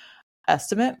 3-point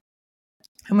estimate.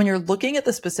 And when you're looking at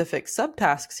the specific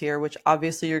subtasks here, which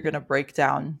obviously you're going to break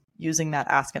down using that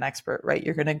Ask an Expert, right?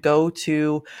 You're going to go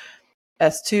to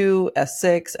S2,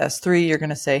 S6, S3. You're going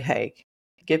to say, hey,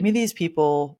 give me these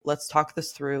people. Let's talk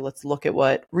this through. Let's look at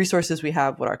what resources we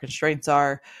have, what our constraints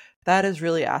are. That is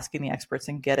really asking the experts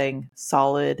and getting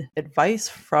solid advice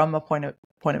from a point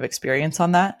of experience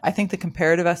on that. I think the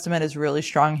comparative estimate is really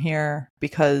strong here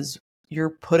because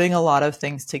you're putting a lot of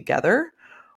things together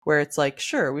where it's like,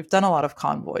 sure, we've done a lot of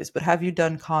convoys, but have you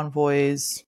done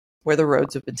convoys where the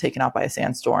roads have been taken out by a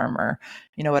sandstorm or,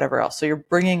 whatever else? So you're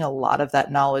bringing a lot of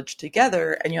that knowledge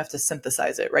together and you have to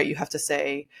synthesize it, right? You have to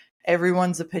say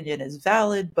everyone's opinion is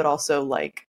valid, but also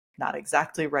like not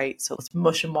exactly right. So let's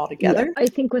mush them all together. Yeah, I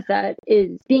think with that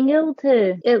is being able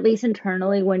to, at least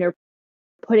internally, when you're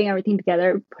putting everything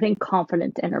together, putting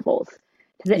confidence intervals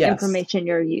to the information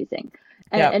you're using.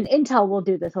 And Intel will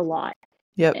do this a lot.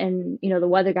 Yep. And, the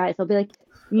weather guys, they'll be like,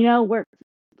 we're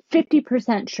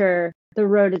 50% sure the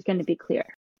road is going to be clear.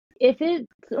 If it's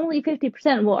only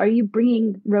 50%, well, are you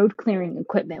bringing road clearing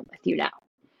equipment with you now?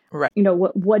 Right.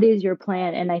 What is your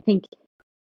plan? And I think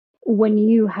when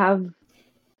you have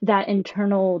that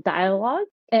internal dialogue,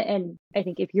 and I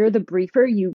think if you're the briefer,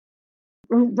 you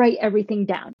write everything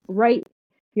down, write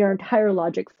your entire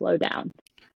logic flow down.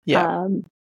 Yeah.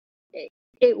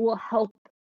 It will help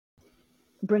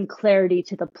bring clarity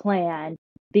to the plan,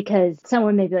 because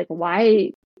someone may be like,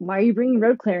 why are you bringing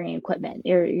road clearing equipment?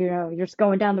 You're just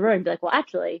going down the road and be like, well,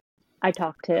 actually, I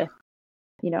talked to,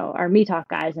 our METOC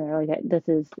guys and they're like, this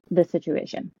is the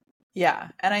situation. Yeah.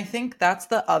 And I think that's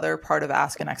the other part of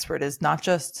Ask an Expert is not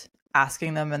just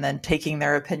asking them and then taking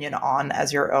their opinion on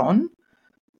as your own,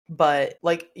 but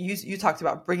like you talked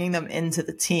about bringing them into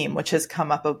the team, which has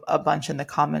come up a bunch in the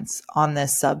comments on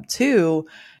this sub too,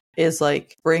 is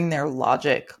like bring their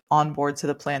logic on board to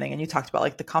the planning. And you talked about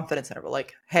like the confidence interval,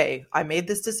 like, hey, I made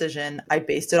this decision. I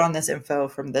based it on this info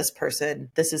from this person.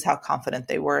 This is how confident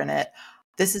they were in it.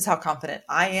 This is how confident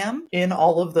I am in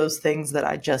all of those things that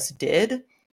I just did.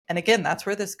 And again, that's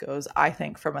where this goes, I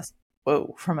think, from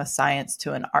a science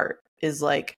to an art, is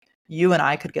like you and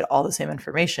I could get all the same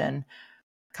information,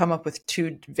 come up with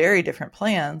two very different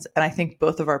plans. And I think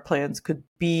both of our plans could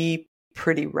be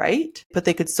pretty right, but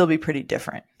they could still be pretty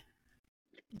different.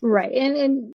 Right.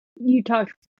 And you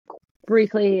talked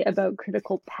briefly about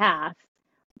critical path.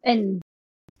 And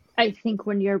I think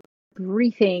when you're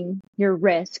briefing your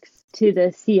risks to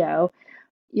the CO,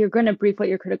 you're going to brief what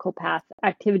your critical path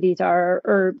activities are,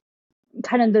 or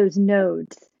kind of those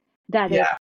nodes that if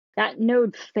that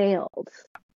node fails,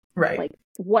 right? Like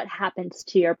what happens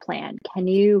to your plan? Can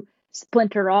you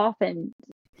splinter off and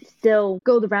still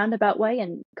go the roundabout way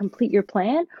and complete your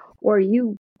plan, or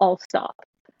you all stop?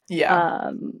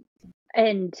 Yeah.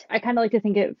 And I kind of like to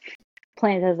think of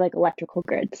plans as like electrical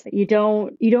grids. You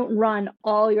don't run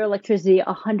all your electricity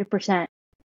 100%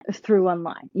 through one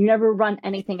line. You never run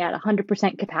anything at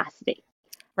 100% capacity.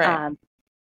 Right.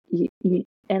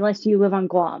 Unless you live on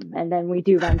Guam, and then we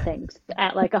do run things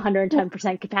at like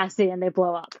 110% capacity and they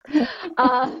blow up.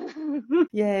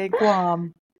 Yay,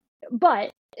 Guam.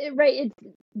 But right, it's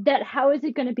that how is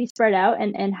it going to be spread out,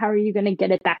 and how are you going to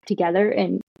get it back together?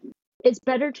 And it's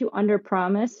better to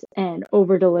underpromise and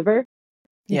overdeliver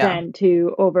than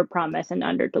to overpromise and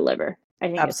underdeliver. I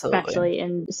think especially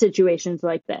in situations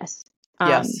like this.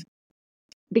 Yes.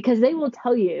 Because they will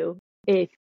tell you if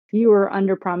you are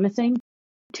underpromising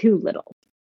too little.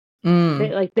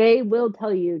 They will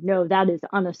tell you, no, that is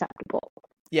unacceptable.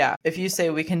 Yeah. If you say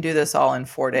we can do this all in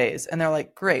 4 days and they're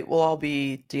like, great, we'll all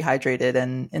be dehydrated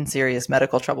and in serious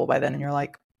medical trouble by then. And you're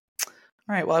like, all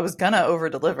right, well, I was going to over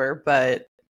deliver, but.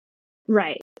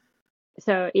 Right.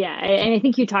 So, yeah. And I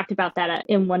think you talked about that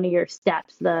in one of your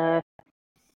steps, the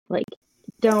like,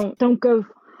 don't go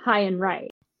high and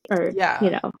right, or,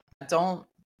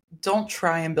 Don't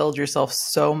try and build yourself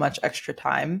so much extra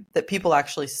time that people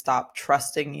actually stop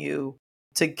trusting you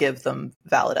to give them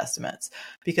valid estimates.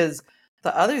 Because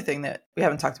the other thing that we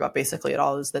haven't talked about basically at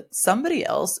all is that somebody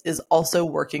else is also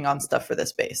working on stuff for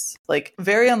this base. Like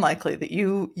very unlikely that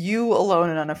you alone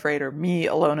and unafraid, or me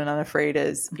alone and unafraid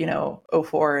is,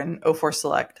 O4 and O4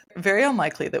 Select. Very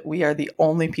unlikely that we are the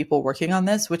only people working on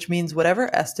this, which means whatever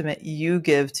estimate you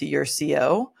give to your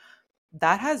CO,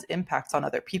 that has impacts on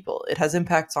other people. It has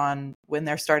impacts on when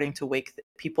they're starting to wake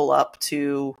people up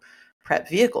to prep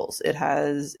vehicles. It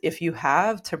has, if you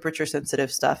have temperature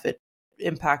sensitive stuff, it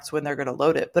impacts when they're going to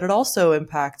load it, but it also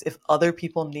impacts if other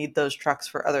people need those trucks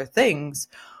for other things,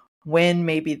 when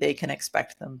maybe they can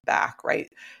expect them back,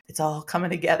 right? It's all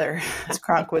coming together, as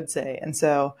Kronk would say. And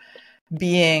so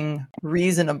being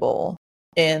reasonable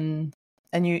and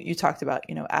you talked about,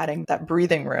 adding that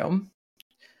breathing room.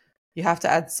 You have to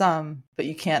add some, but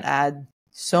you can't add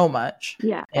so much.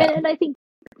 Yeah. And I think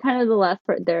kind of the last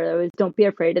part there, though, is don't be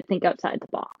afraid to think outside the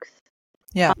box.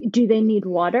 Yeah. Do they need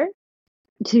water?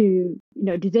 Do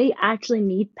they actually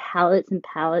need pallets and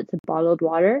pallets of bottled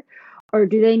water? Or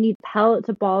do they need pallets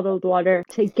of bottled water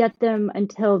to get them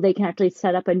until they can actually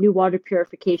set up a new water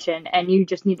purification, and you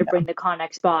just need to bring the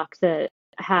Connex box that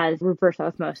has reverse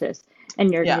osmosis, and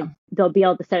they'll be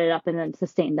able to set it up and then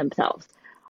sustain themselves.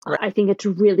 Right. I think it's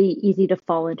really easy to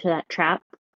fall into that trap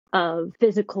of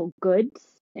physical goods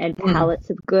and pallets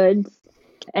of goods,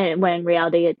 and when in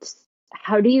reality it's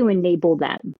how do you enable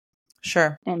them?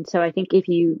 Sure. And so I think if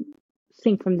you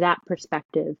think from that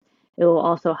perspective, it will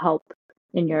also help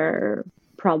in your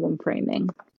problem framing.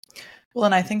 Well,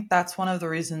 and I think that's one of the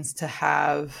reasons to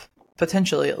have,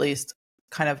 potentially at least,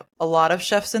 kind of a lot of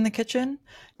chefs in the kitchen,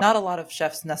 not a lot of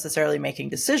chefs necessarily making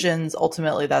decisions.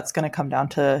 Ultimately, that's going to come down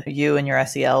to you and your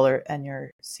SEL and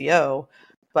your CO.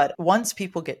 But once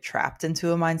people get trapped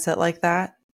into a mindset like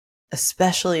that,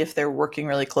 especially if they're working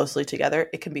really closely together,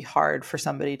 it can be hard for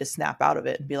somebody to snap out of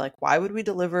it and be like, why would we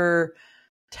deliver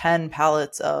 10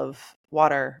 pallets of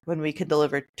water when we could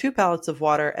deliver 2 pallets of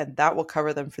water and that will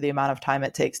cover them for the amount of time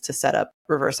it takes to set up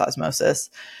reverse osmosis?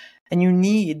 And you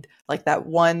need like that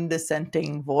one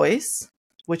dissenting voice,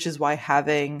 which is why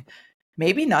having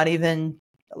maybe not even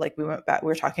like we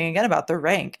were talking again about the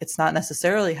rank. It's not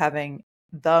necessarily having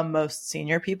the most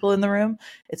senior people in the room.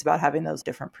 It's about having those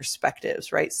different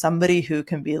perspectives, right? Somebody who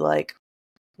can be like,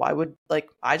 why would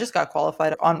I just got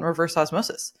qualified on reverse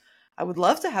osmosis. I would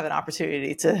love to have an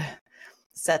opportunity to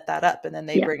set that up. And then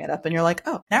they bring it up and you're like,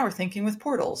 oh, now we're thinking with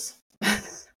portals.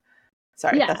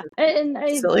 Sorry. Yeah. That's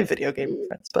a silly video game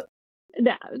reference, but.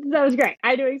 Yeah, that was great.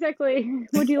 I knew exactly.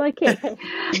 Would you like cake?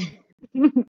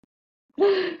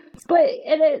 I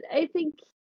think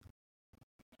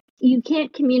you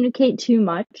can't communicate too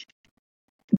much,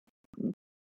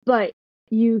 but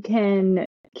you can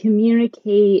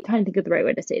communicate. Trying to think of the right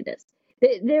way to say this.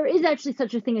 There is actually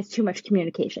such a thing as too much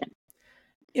communication.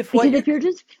 If you're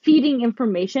just feeding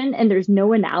information and there's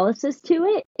no analysis to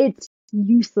it, it's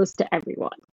useless to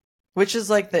everyone. Which is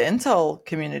like the Intel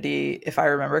community, if I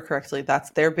remember correctly,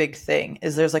 that's their big thing,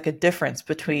 is there's like a difference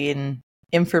between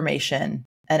information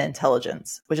and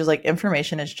intelligence, which is like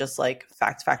information is just like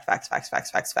facts.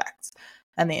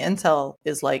 And the Intel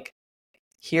is like,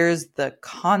 here's the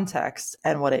context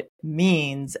and what it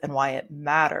means and why it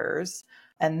matters.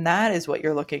 And that is what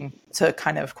you're looking to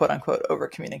kind of quote unquote over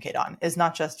communicate on, is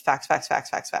not just facts,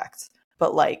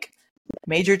 but like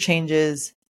major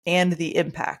changes and the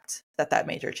impact that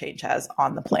major change has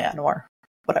on the plan or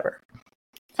whatever.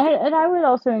 And I would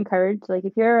also encourage, like,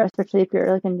 especially if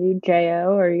you're like a new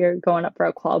JO or you're going up for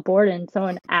a qual board and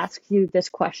someone asks you this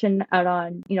question out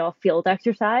on, a field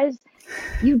exercise,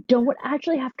 you don't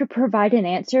actually have to provide an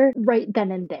answer right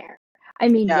then and there. I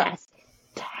mean, yes,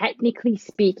 technically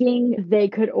speaking, they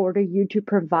could order you to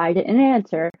provide an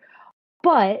answer,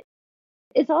 but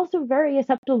it's also very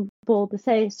acceptable to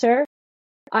say, sir,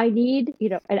 I need,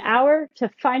 an hour to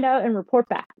find out and report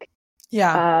back.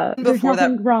 Yeah. There's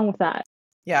nothing wrong with that.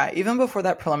 Yeah. Even before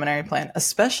that preliminary plan,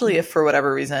 especially if for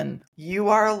whatever reason you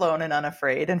are alone and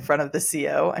unafraid in front of the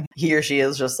CO and he or she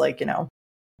is just like,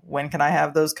 when can I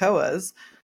have those COAs?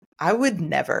 I would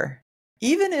never,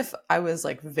 even if I was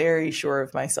like very sure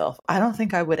of myself, I don't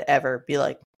think I would ever be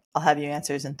like, I'll have you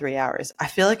answers in 3 hours. I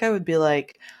feel like I would be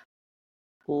like,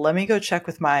 let me go check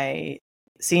with my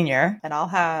senior and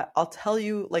I'll tell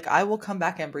you, like, I will come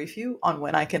back and brief you on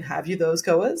when I can have you those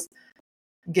COAs.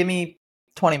 Give me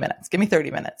 20 minutes, give me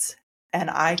 30 minutes. And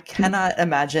I cannot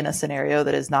imagine a scenario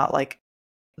that is not like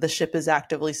the ship is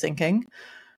actively sinking,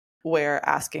 where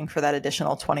asking for that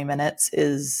additional 20 minutes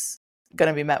is going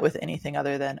to be met with anything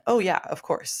other than, oh yeah, of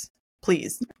course.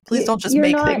 Please don't just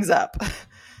make things up.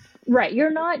 Right.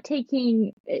 You're not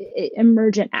taking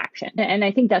emergent action. And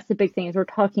I think that's the big thing, is we're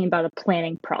talking about a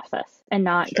planning process and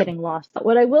not getting lost. But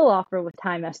what I will offer with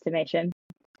time estimation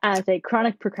as a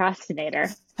chronic procrastinator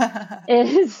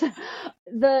is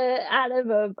the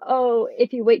addum of,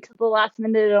 if you wait till the last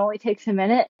minute, it only takes a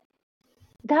minute.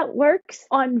 That works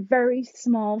on very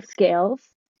small scales.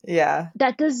 Yeah.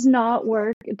 That does not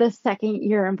work the second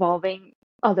you're involving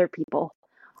other people.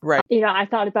 Right. I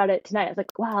thought about it tonight. I was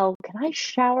like, wow, can I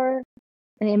shower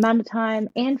in the amount of time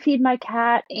and feed my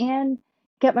cat and,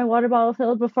 get my water bottle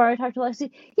filled before I talk to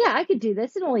Leslie. Yeah, I could do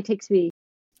this. It only takes me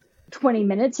 20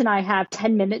 minutes and I have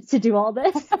 10 minutes to do all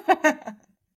this.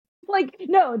 Like,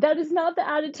 no, that is not the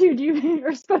attitude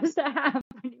you're supposed to have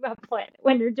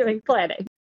when you're doing planning.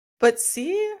 But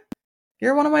see,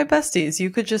 you're one of my besties. You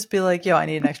could just be like, yo, I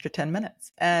need an extra 10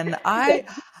 minutes. And I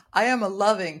am a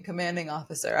loving commanding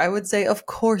officer. I would say, of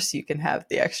course you can have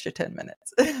the extra 10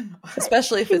 minutes,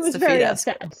 especially if it's to feed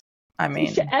Esker. I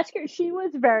mean, Esker, she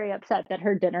was very upset that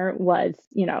her dinner was,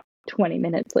 20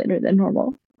 minutes later than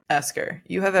normal. Esker,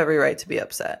 you have every right to be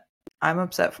upset. I'm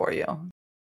upset for you.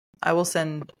 I will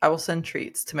send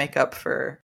treats to make up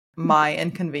for my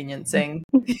inconveniencing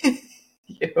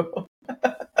you.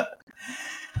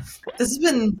 This has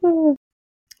been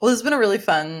a really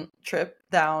fun trip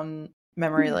down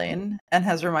memory lane and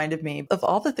has reminded me of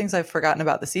all the things I've forgotten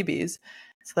about the CBs.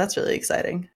 So that's really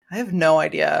exciting. I have no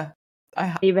idea.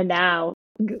 Even now,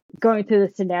 going through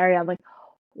the scenario, I'm like,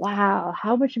 wow,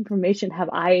 how much information have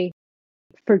I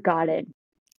forgotten?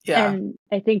 Yeah. And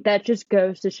I think that just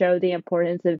goes to show the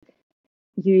importance of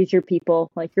use your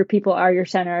people. Like, your people are your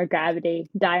center of gravity.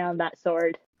 Die on that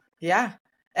sword. Yeah.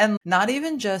 And not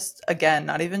even just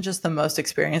the most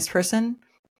experienced person,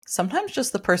 sometimes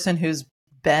just the person who's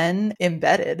been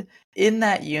embedded in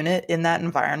that unit, in that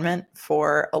environment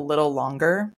for a little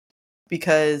longer,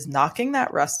 because knocking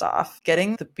that rust off,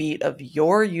 getting the beat of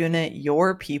your unit,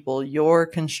 your people, your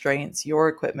constraints, your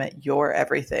equipment, your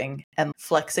everything, and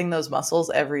flexing those muscles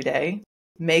every day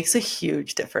makes a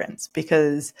huge difference,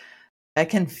 because I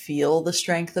can feel the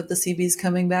strength of the CBs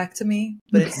coming back to me,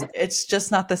 but it's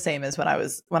just not the same as when I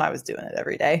was doing it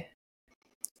every day.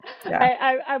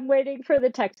 Yeah. I'm waiting for the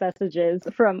text messages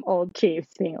from old chiefs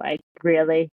being like,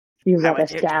 really? You let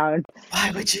us down.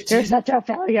 Why would you do You're such a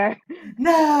failure.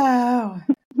 No.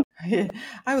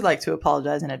 I would like to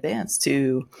apologize in advance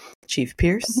to Chief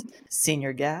Pierce,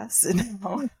 Senior Gas. I'd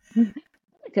like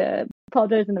to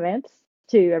apologize in advance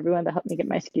to everyone that helped me get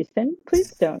my excuse pin.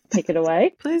 Please don't take it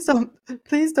away. Please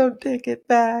don't take it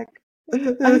back.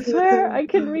 I swear I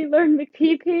can relearn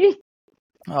McPP.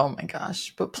 Oh my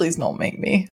gosh, but please don't make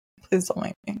me. Please don't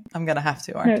make me. I'm going to have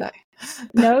to, aren't I?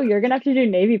 No, you're going to have to do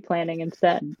Navy planning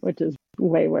instead, which is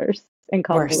way worse and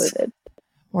convoluted.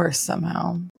 Worse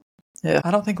somehow. Yeah,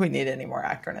 I don't think we need any more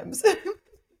acronyms.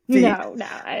 No.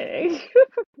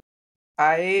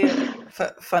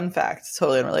 Fun fact,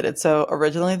 totally unrelated. So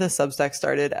originally the Substack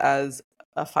started as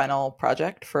a final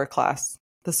project for a class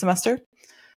this semester.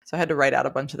 So I had to write out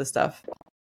a bunch of the stuff.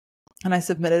 And I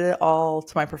submitted it all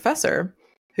to my professor,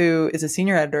 who is a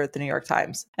senior editor at the New York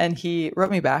Times. And he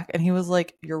wrote me back and he was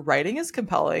like, your writing is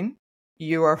compelling.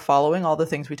 You are following all the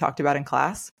things we talked about in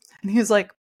class. And he was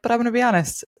like, but I'm going to be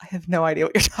honest, I have no idea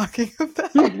what you're talking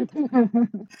about.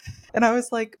 And I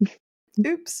was like,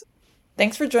 oops.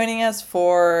 Thanks for joining us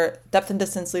for Depth and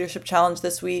Distance Leadership Challenge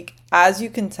this week. As you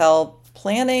can tell,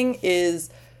 planning is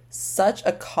such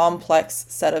a complex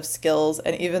set of skills.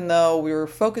 And even though we were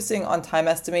focusing on time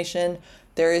estimation,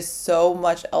 there is so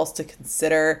much else to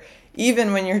consider,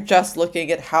 even when you're just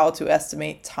looking at how to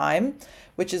estimate time,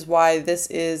 which is why this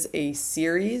is a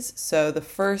series. So the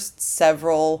first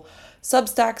several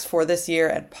Substacks for this year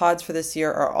and pods for this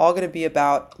year are all going to be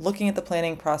about looking at the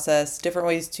planning process, different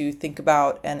ways to think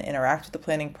about and interact with the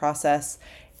planning process.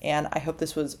 And I hope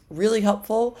this was really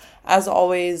helpful. As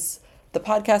always, the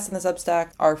podcast and the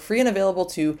Substack are free and available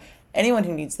to anyone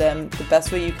who needs them. The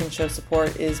best way you can show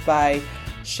support is by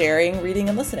sharing, reading,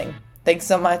 and listening. Thanks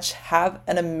so much. Have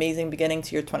an amazing beginning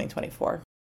to your 2024.